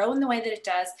 how to grow in the way that it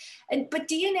does. But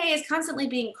DNA is constantly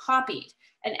being copied.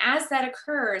 And as that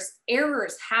occurs,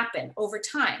 errors happen over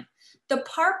time. The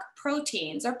PARP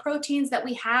proteins are proteins that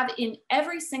we have in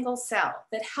every single cell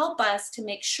that help us to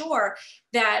make sure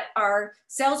that our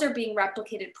cells are being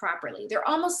replicated properly. They're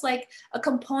almost like a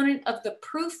component of the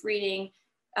proofreading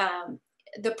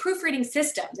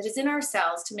system that is in our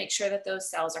cells to make sure that those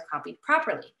cells are copied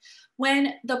properly.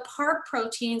 When the PARP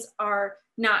proteins are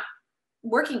not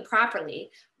working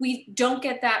properly, we don't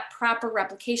get that proper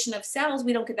replication of cells,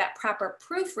 we don't get that proper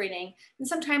proofreading, and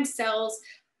sometimes cells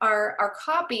are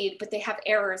copied, but they have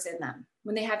errors in them.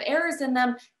 When they have errors in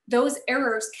them, those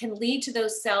errors can lead to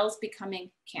those cells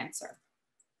becoming cancer.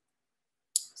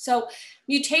 So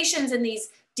mutations in these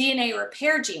DNA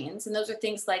repair genes, and those are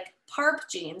things like PARP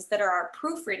genes that are our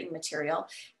proofreading material,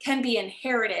 can be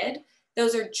inherited.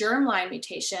 Those are germline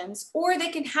mutations, or they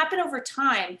can happen over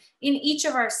time in each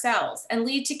of our cells and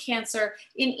lead to cancer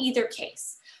in either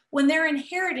case. When they're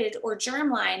inherited or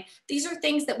germline, these are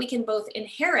things that we can both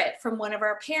inherit from one of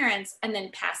our parents and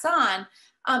then pass on.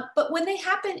 But when they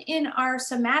happen in our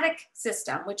somatic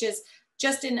system, which is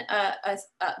just in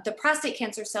the prostate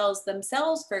cancer cells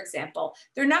themselves, for example,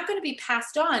 they're not going to be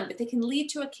passed on, but they can lead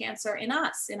to a cancer in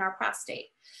us, in our prostate.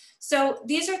 So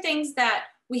these are things that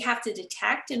we have to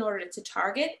detect in order to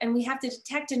target, and we have to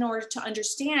detect in order to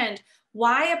understand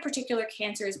why a particular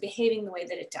cancer is behaving the way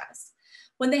that it does.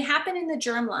 When they happen in the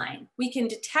germline, we can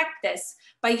detect this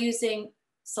by using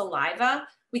saliva,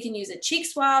 we can use a cheek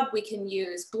swab, we can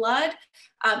use blood,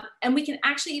 and we can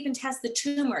actually even test the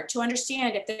tumor to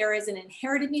understand if there is an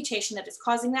inherited mutation that is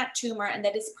causing that tumor and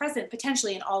that is present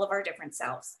potentially in all of our different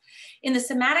cells. In the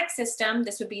somatic system,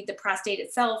 this would be the prostate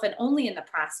itself and only in the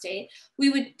prostate, we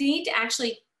would need to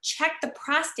actually check the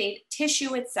prostate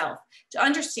tissue itself to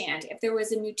understand if there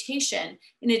was a mutation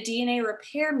in a DNA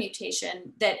repair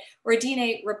mutation or a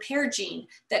DNA repair gene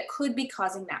that could be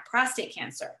causing that prostate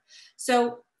cancer.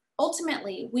 So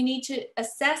ultimately, we need to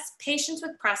assess patients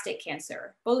with prostate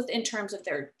cancer, both in terms of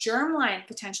their germline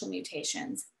potential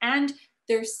mutations and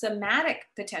their somatic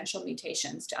potential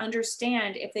mutations to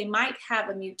understand if they might have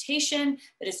a mutation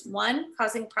that is one,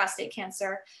 causing prostate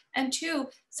cancer, and two,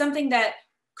 something that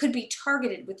could be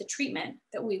targeted with the treatment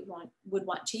that we would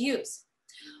want to use.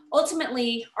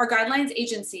 Ultimately, our guidelines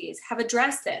agencies have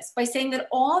addressed this by saying that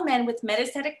all men with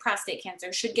metastatic prostate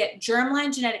cancer should get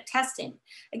germline genetic testing.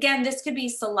 Again, this could be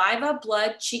saliva,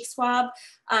 blood, cheek swab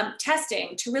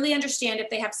testing to really understand if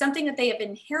they have something that they have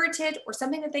inherited or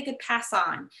something that they could pass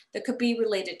on that could be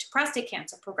related to prostate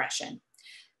cancer progression.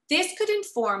 This could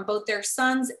inform both their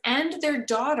sons and their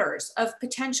daughters of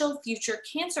potential future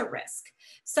cancer risk.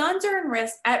 Sons are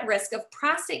at risk of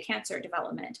prostate cancer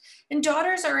development, and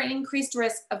daughters are at increased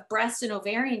risk of breast and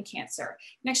ovarian cancer.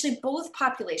 And actually, both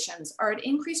populations are at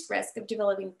increased risk of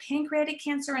developing pancreatic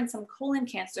cancer and some colon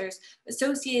cancers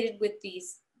associated with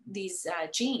these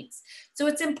genes. So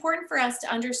it's important for us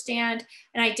to understand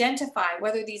and identify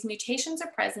whether these mutations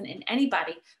are present in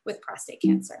anybody with prostate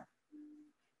cancer.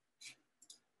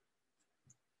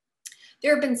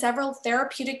 There have been several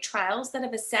therapeutic trials that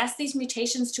have assessed these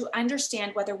mutations to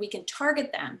understand whether we can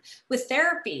target them with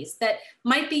therapies that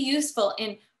might be useful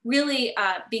in really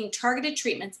being targeted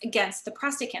treatments against the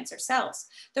prostate cancer cells.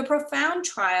 The PROfound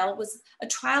trial was a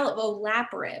trial of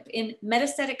olaparib in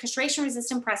metastatic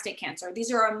castration-resistant prostate cancer.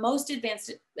 These are our most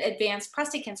advanced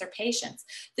prostate cancer patients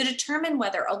to determine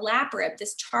whether olaparib,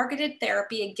 this targeted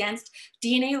therapy against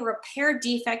DNA repair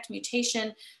defect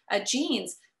mutation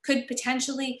genes, could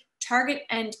potentially target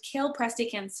and kill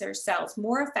prostate cancer cells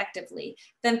more effectively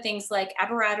than things like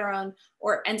abiraterone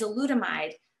or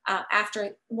enzalutamide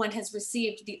after one has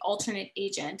received the alternate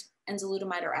agent,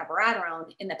 enzalutamide or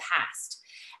abiraterone, in the past.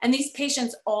 And these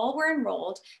patients all were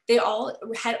enrolled. They all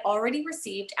had already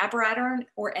received abiraterone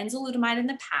or enzalutamide in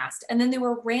the past, and then they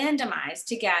were randomized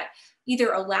to get either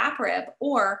olaparib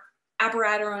or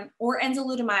abiraterone or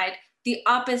enzalutamide, the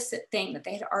opposite thing that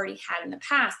they had already had in the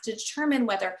past, to determine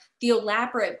whether the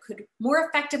olaparib could more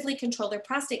effectively control their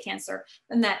prostate cancer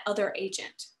than that other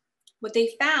agent. What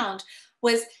they found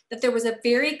was that there was a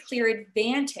very clear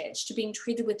advantage to being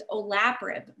treated with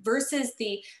olaparib versus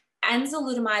the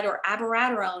enzalutamide or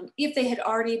abiraterone if they had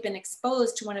already been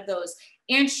exposed to one of those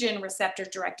androgen receptor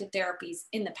directed therapies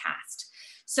in the past.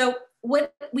 So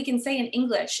what we can say in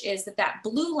English is that that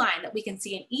blue line that we can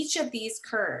see in each of these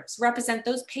curves represent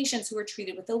those patients who were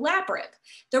treated with olaparib.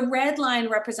 The red line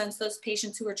represents those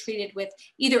patients who were treated with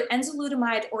either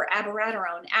enzalutamide or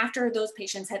abiraterone after those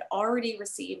patients had already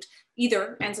received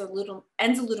either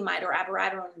enzalutamide or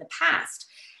abiraterone in the past.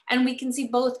 And we can see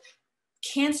both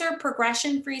cancer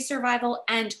progression-free survival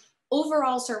and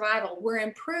overall survival were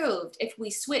improved if we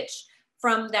switch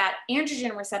from that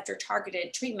androgen receptor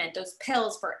targeted treatment, those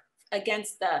pills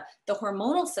against the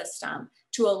hormonal system,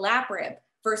 to olaparib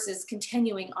versus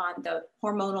continuing on the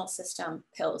hormonal system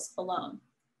pills alone.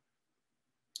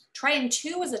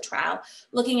 Triton-2 was a trial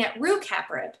looking at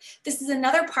rucaparib. This is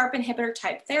another PARP inhibitor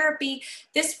type therapy.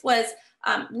 This was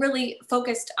really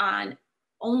focused on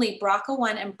only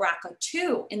BRCA1 and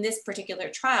BRCA2 in this particular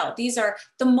trial. These are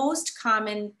the most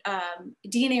common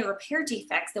DNA repair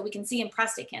defects that we can see in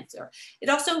prostate cancer. It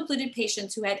also included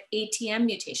patients who had ATM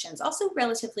mutations, also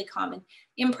relatively common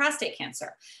in prostate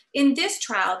cancer. In this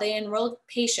trial, they enrolled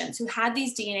patients who had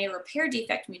these DNA repair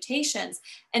defect mutations,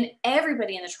 and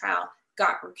everybody in the trial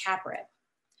got rucaparib.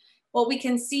 What we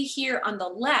can see here on the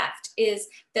left is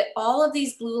that all of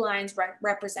these blue lines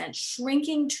represent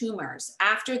shrinking tumors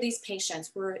after these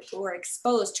patients were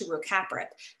exposed to rucaparib.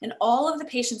 And all of the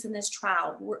patients in this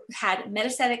trial had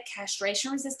metastatic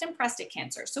castration-resistant prostate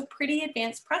cancer, so pretty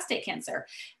advanced prostate cancer,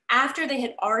 after they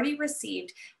had already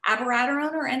received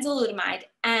abiraterone or enzalutamide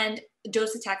and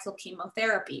docetaxel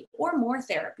chemotherapy, or more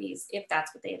therapies if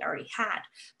that's what they had already had,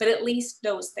 but at least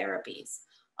those therapies.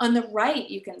 On the right,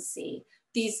 you can see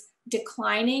these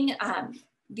declining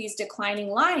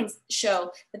lines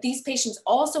show that these patients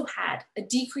also had a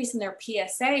decrease in their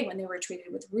PSA when they were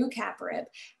treated with rucaparib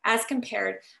as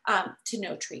compared to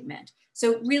no treatment.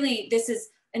 So really, this is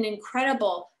an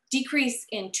incredible decrease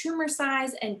in tumor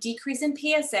size and decrease in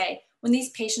PSA when these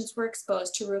patients were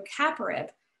exposed to rucaparib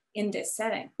in this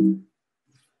setting.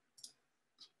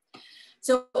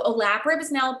 So olaparib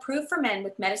is now approved for men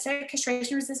with metastatic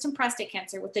castration-resistant prostate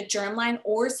cancer with a germline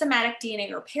or somatic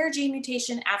DNA repair gene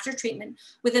mutation after treatment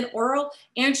with an oral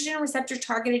androgen receptor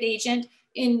targeted agent.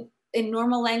 In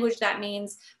normal language, that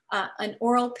means an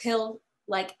oral pill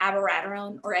like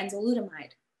abiraterone or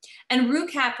enzalutamide. And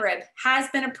rucaparib has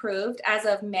been approved as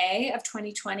of May of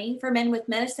 2020 for men with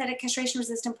metastatic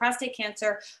castration-resistant prostate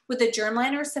cancer with a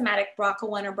germline or somatic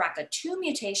BRCA1 or BRCA2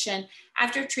 mutation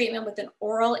after treatment with an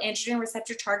oral androgen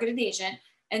receptor targeted agent,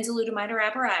 enzalutamide or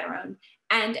abiraterone,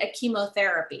 and a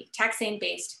chemotherapy,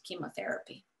 taxane-based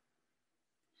chemotherapy.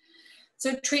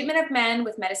 So treatment of men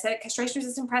with metastatic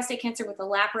castration-resistant prostate cancer with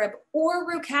olaparib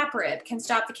or rucaparib can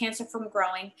stop the cancer from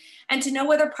growing. And to know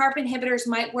whether PARP inhibitors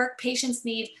might work, patients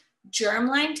need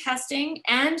germline testing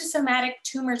and somatic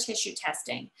tumor tissue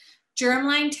testing.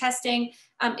 Germline testing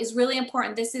is really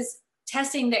important. This is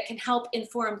testing that can help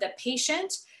inform the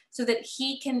patient so that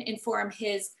he can inform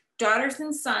his daughters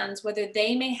and sons whether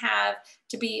they may have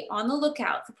to be on the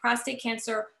lookout for prostate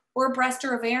cancer or breast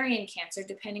or ovarian cancer,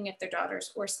 depending if they're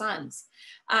daughters or sons.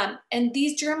 And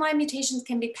these germline mutations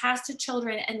can be passed to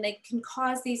children and they can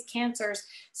cause these cancers.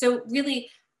 So really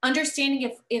understanding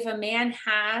if a man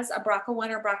has a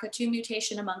BRCA1 or BRCA2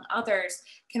 mutation, among others,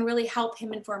 can really help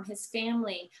him inform his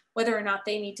family whether or not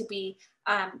they need to be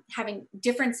having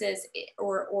differences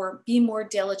or be more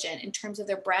diligent in terms of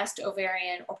their breast,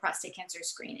 ovarian, or prostate cancer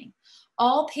screening.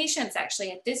 All patients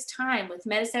actually at this time with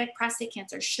metastatic prostate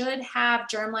cancer should have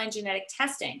germline genetic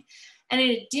testing. And in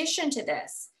addition to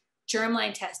this,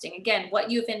 germline testing, again,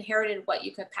 what you've inherited, what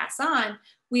you could pass on,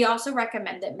 we also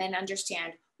recommend that men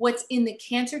understand what's in the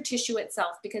cancer tissue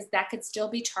itself, because that could still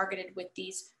be targeted with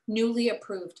these newly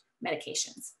approved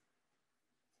medications.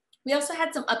 We also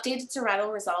had some updated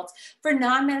survival results for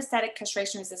non-metastatic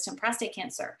castration-resistant prostate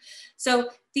cancer. So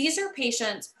these are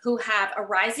patients who have a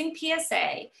rising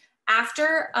PSA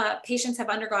after patients have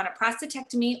undergone a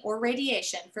prostatectomy or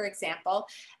radiation, for example,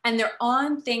 and they're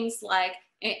on things like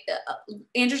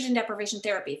androgen deprivation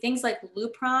therapy, things like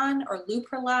Lupron or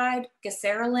Luprolide,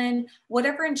 Gaserelin,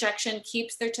 whatever injection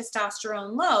keeps their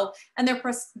testosterone low and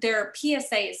their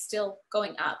PSA is still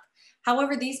going up.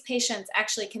 However, these patients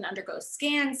actually can undergo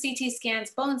scans, CT scans,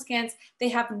 bone scans. They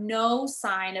have no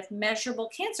sign of measurable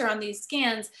cancer on these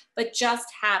scans, but just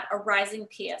have a rising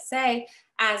PSA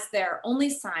as their only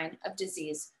sign of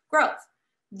disease growth.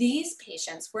 These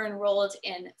patients were enrolled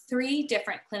in 3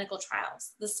 different clinical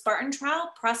trials: the Spartan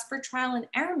trial, Prosper trial, and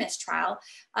Aramis trial.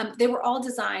 They were all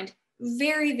designed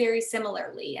very, very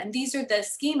similarly. And these are the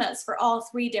schemas for all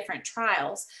 3 different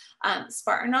trials.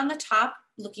 Spartan on the top,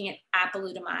 looking at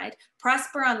apalutamide,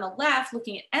 Prosper on the left,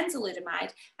 looking at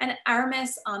enzalutamide, and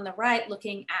Aramis on the right,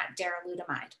 looking at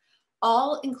darolutamide.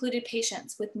 All included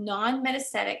patients with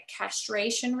non-metastatic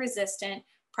castration-resistant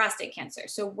prostate cancer.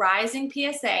 So rising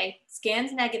PSA,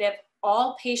 scans negative,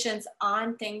 all patients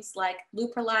on things like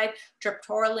Luprolide,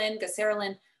 Triptorelin,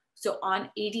 Gaserelin, so on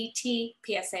ADT,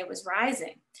 PSA was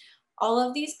rising. All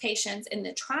of these patients in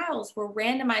the trials were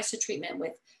randomized to treatment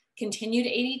with continued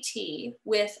ADT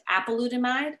with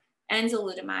apalutamide,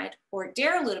 enzalutamide, or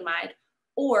darolutamide,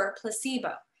 or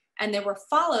placebo. And they were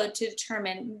followed to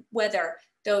determine whether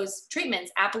those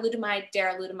treatments, apalutamide,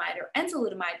 darolutamide, or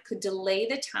enzalutamide, could delay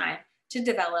the time to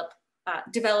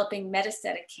developing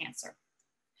metastatic cancer.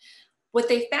 What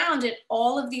they found in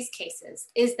all of these cases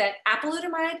is that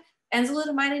apalutamide,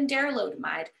 enzalutamide, and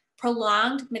darolutamide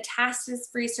prolonged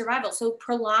metastasis-free survival, so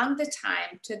prolonged the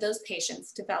time to those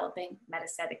patients developing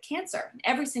metastatic cancer in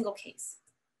every single case.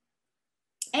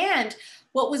 And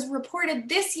what was reported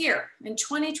this year in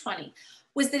 2020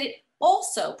 was that it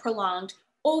also prolonged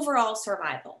overall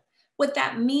survival. What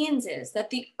that means is that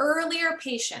the earlier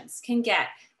patients can get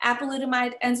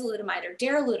apalutamide, enzalutamide, or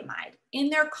darolutamide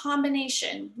in their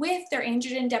combination with their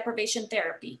androgen deprivation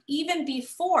therapy, even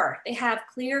before they have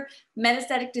clear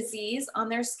metastatic disease on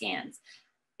their scans.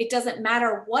 It doesn't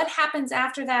matter what happens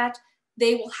after that,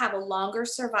 they will have a longer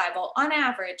survival on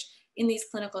average in these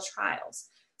clinical trials.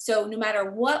 So no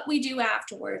matter what we do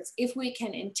afterwards, if we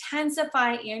can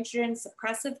intensify androgen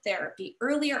suppressive therapy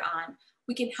earlier on,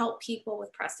 we can help people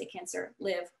with prostate cancer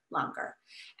live longer.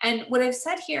 And what I've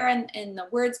said here in the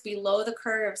words below the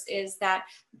curves is that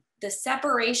the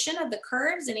separation of the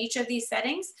curves in each of these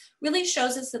settings really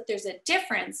shows us that there's a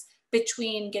difference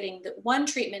between getting the one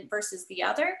treatment versus the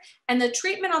other. And the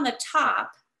treatment on the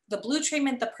top, the blue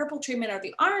treatment, the purple treatment, or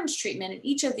the orange treatment in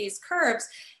each of these curves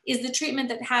is the treatment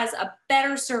that has a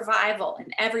better survival in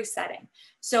every setting.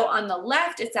 So on the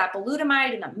left, it's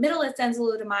apalutamide, in the middle, it's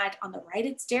enzalutamide, on the right,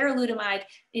 it's darolutamide.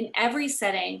 In every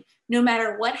setting, no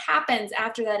matter what happens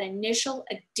after that initial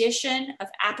addition of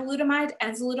apalutamide,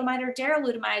 enzalutamide, or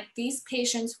darolutamide, these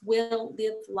patients will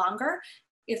live longer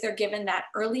if they're given that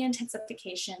early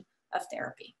intensification of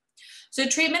therapy. So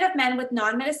treatment of men with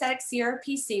non-metastatic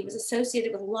CRPC was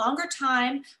associated with longer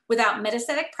time without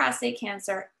metastatic prostate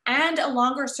cancer and a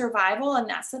longer survival, and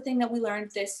that's the thing that we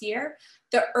learned this year.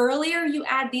 The earlier you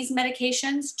add these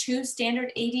medications to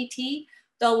standard ADT,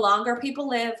 the longer people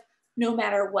live, no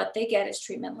matter what they get as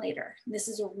treatment later. And this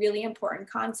is a really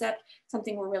important concept,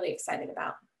 something we're really excited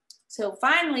about. So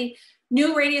finally,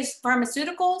 new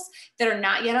radiopharmaceuticals that are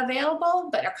not yet available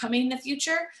but are coming in the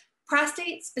future.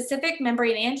 Prostate-specific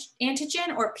membrane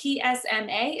antigen, or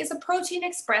PSMA, is a protein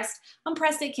expressed on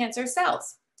prostate cancer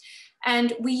cells.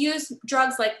 And we use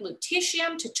drugs like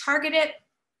lutetium to target it.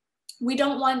 We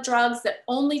don't want drugs that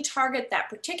only target that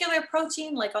particular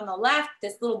protein, like on the left,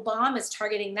 this little bomb is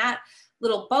targeting that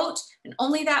little boat and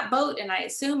only that boat, and I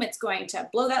assume it's going to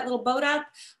blow that little boat up.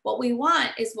 What we want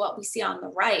is what we see on the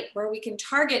right, where we can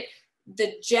target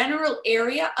the general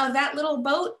area of that little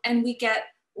boat and we get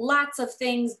lots of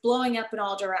things blowing up in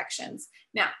all directions.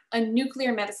 Now, a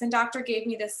nuclear medicine doctor gave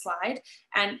me this slide,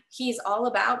 and he's all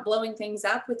about blowing things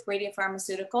up with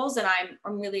radiopharmaceuticals, and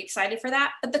I'm really excited for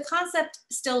that. But the concept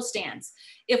still stands.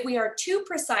 If we are too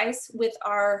precise with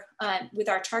our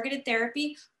targeted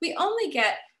therapy, we only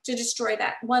get to destroy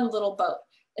that one little boat.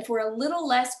 If we're a little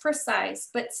less precise,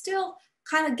 but still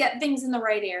kind of get things in the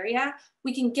right area,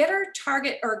 we can get our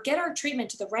target or get our treatment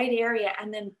to the right area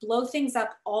and then blow things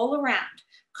up all around,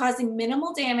 causing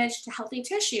minimal damage to healthy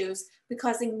tissues, but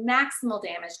causing maximal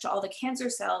damage to all the cancer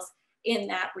cells in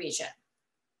that region.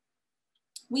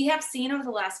 We have seen over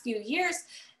the last few years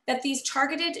that these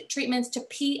targeted treatments to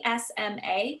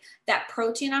PSMA, that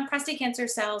protein on prostate cancer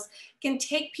cells, can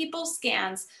take people's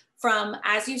scans from,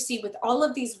 as you see with all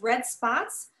of these red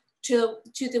spots, to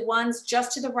the ones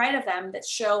just to the right of them that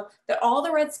show that all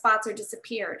the red spots are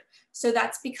disappeared. So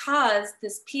that's because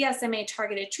this PSMA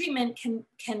targeted treatment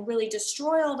can really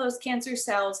destroy all those cancer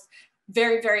cells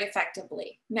very, very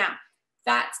effectively. Now,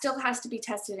 That still has to be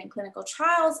tested in clinical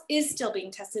trials, is still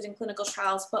being tested in clinical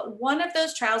trials, but one of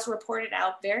those trials reported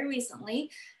out very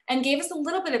recently and gave us a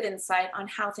little bit of insight on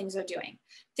how things are doing.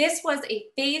 This was a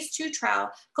phase 2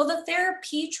 trial called the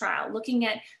Therapy trial, looking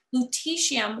at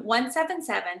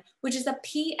lutetium-177, which is a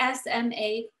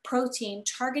PSMA protein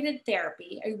targeted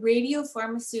therapy, a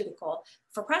radiopharmaceutical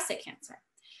for prostate cancer.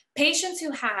 Patients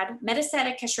who had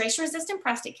metastatic castration-resistant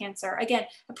prostate cancer, again,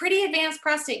 a pretty advanced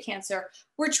prostate cancer,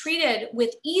 were treated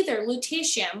with either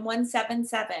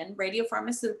lutetium-177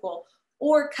 radiopharmaceutical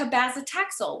or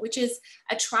cabazitaxel, which is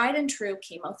a tried and true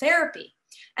chemotherapy.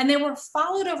 And they were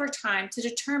followed over time to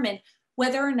determine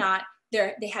whether or not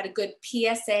they had a good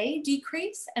PSA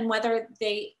decrease and whether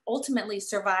they ultimately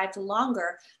survived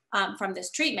longer from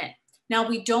this treatment. Now,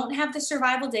 we don't have the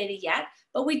survival data yet,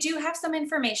 but we do have some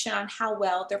information on how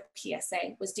well their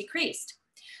PSA was decreased.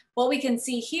 What we can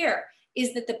see here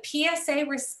is that the PSA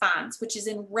response, which is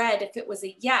in red if it was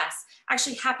a yes,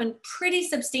 actually happened pretty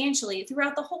substantially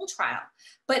throughout the whole trial,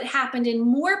 but happened in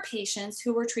more patients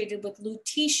who were treated with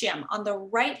lutetium on the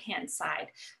right-hand side.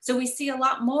 So we see a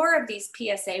lot more of these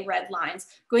PSA red lines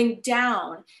going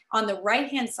down on the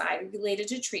right-hand side related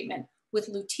to treatment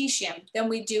with lutetium than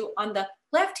we do on the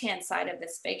left-hand side of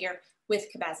this figure with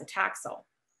cabazitaxel.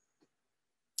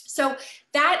 So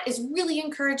that is really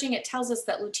encouraging. It tells us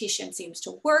that lutetium seems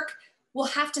to work. We'll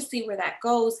have to see where that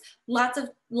goes. Lots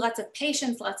of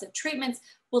patients, lots of treatments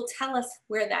will tell us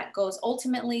where that goes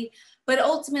ultimately. But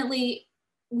ultimately,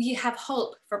 we have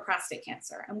hope for prostate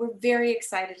cancer, and we're very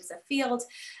excited as a field.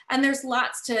 And there's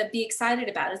lots to be excited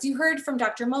about, as you heard from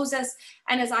Dr. Moses,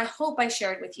 and as I hope I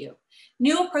shared with you.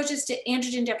 New approaches to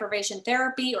androgen deprivation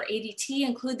therapy, or ADT,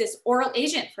 include this oral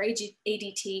agent for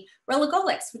ADT,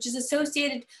 relugolix, which is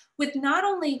associated with not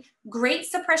only great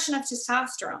suppression of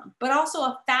testosterone, but also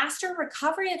a faster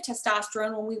recovery of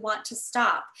testosterone when we want to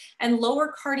stop, and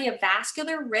lower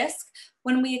cardiovascular risk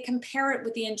when we compare it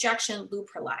with the injection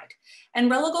leuprolide.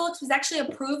 And relugolix was actually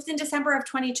approved in December of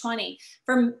 2020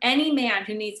 for any man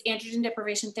who needs androgen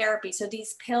deprivation therapy, so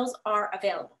these pills are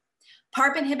available.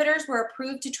 PARP inhibitors were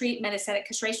approved to treat metastatic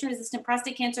castration-resistant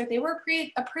prostate cancer. They were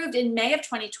approved in May of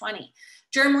 2020.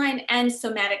 Germline and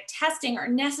somatic testing are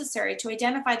necessary to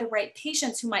identify the right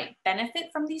patients who might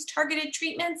benefit from these targeted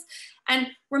treatments. And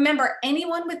remember,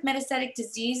 anyone with metastatic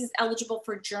disease is eligible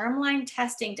for germline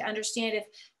testing to understand if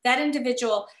that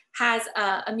individual has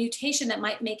a mutation that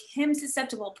might make him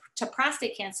susceptible to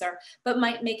prostate cancer, but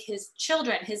might make his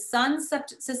children, his sons,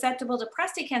 susceptible to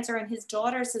prostate cancer, and his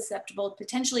daughters susceptible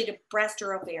potentially to breast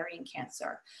or ovarian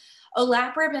cancer.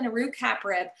 Olaparib and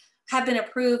rucaparib have been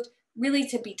approved really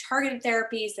to be targeted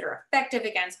therapies that are effective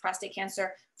against prostate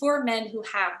cancer for men who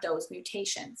have those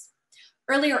mutations.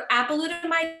 Earlier,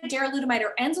 apalutamide, darolutamide,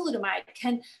 or enzalutamide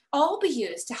can all be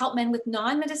used to help men with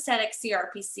non-metastatic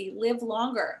CRPC live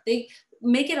longer. They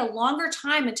make it a longer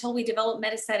time until we develop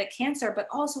metastatic cancer, but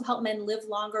also help men live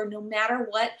longer no matter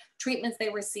what treatments they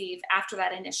receive after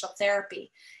that initial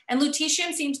therapy. And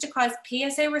lutetium seems to cause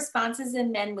PSA responses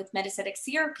in men with metastatic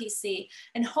CRPC,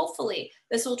 and hopefully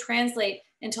this will translate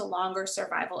into longer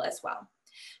survival as well.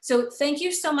 So thank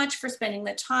you so much for spending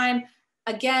the time.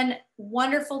 Again,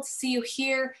 wonderful to see you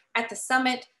here at the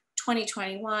Summit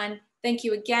 2021. Thank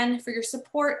you again for your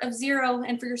support of Zero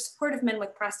and for your support of men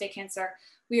with prostate cancer.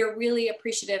 We are really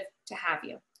appreciative to have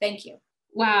you. Thank you.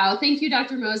 Wow. Thank you,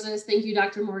 Dr. Moses. Thank you,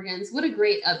 Dr. Morgans. What a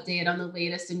great update on the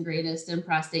latest and greatest in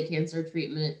prostate cancer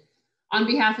treatment. On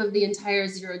behalf of the entire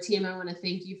Zero team, I want to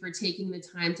thank you for taking the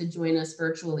time to join us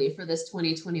virtually for this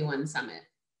 2021 Summit.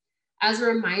 As a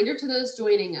reminder to those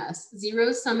joining us,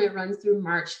 Zero's Summit runs through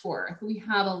March 4th. We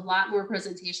have a lot more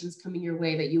presentations coming your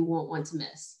way that you won't want to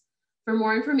miss. For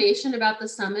more information about the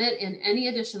Summit and any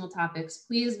additional topics,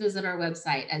 please visit our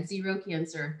website at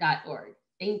zerocancer.org.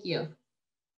 Thank you.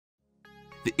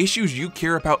 The issues you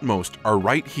care about most are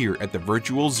right here at the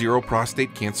virtual Zero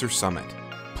Prostate Cancer Summit.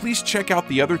 Please check out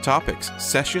the other topics,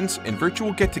 sessions, and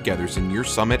virtual get-togethers in your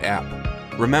Summit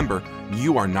app. Remember,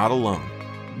 you are not alone.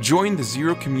 Join the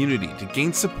Zero community to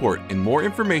gain support and more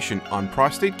information on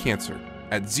prostate cancer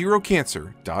at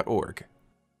zerocancer.org.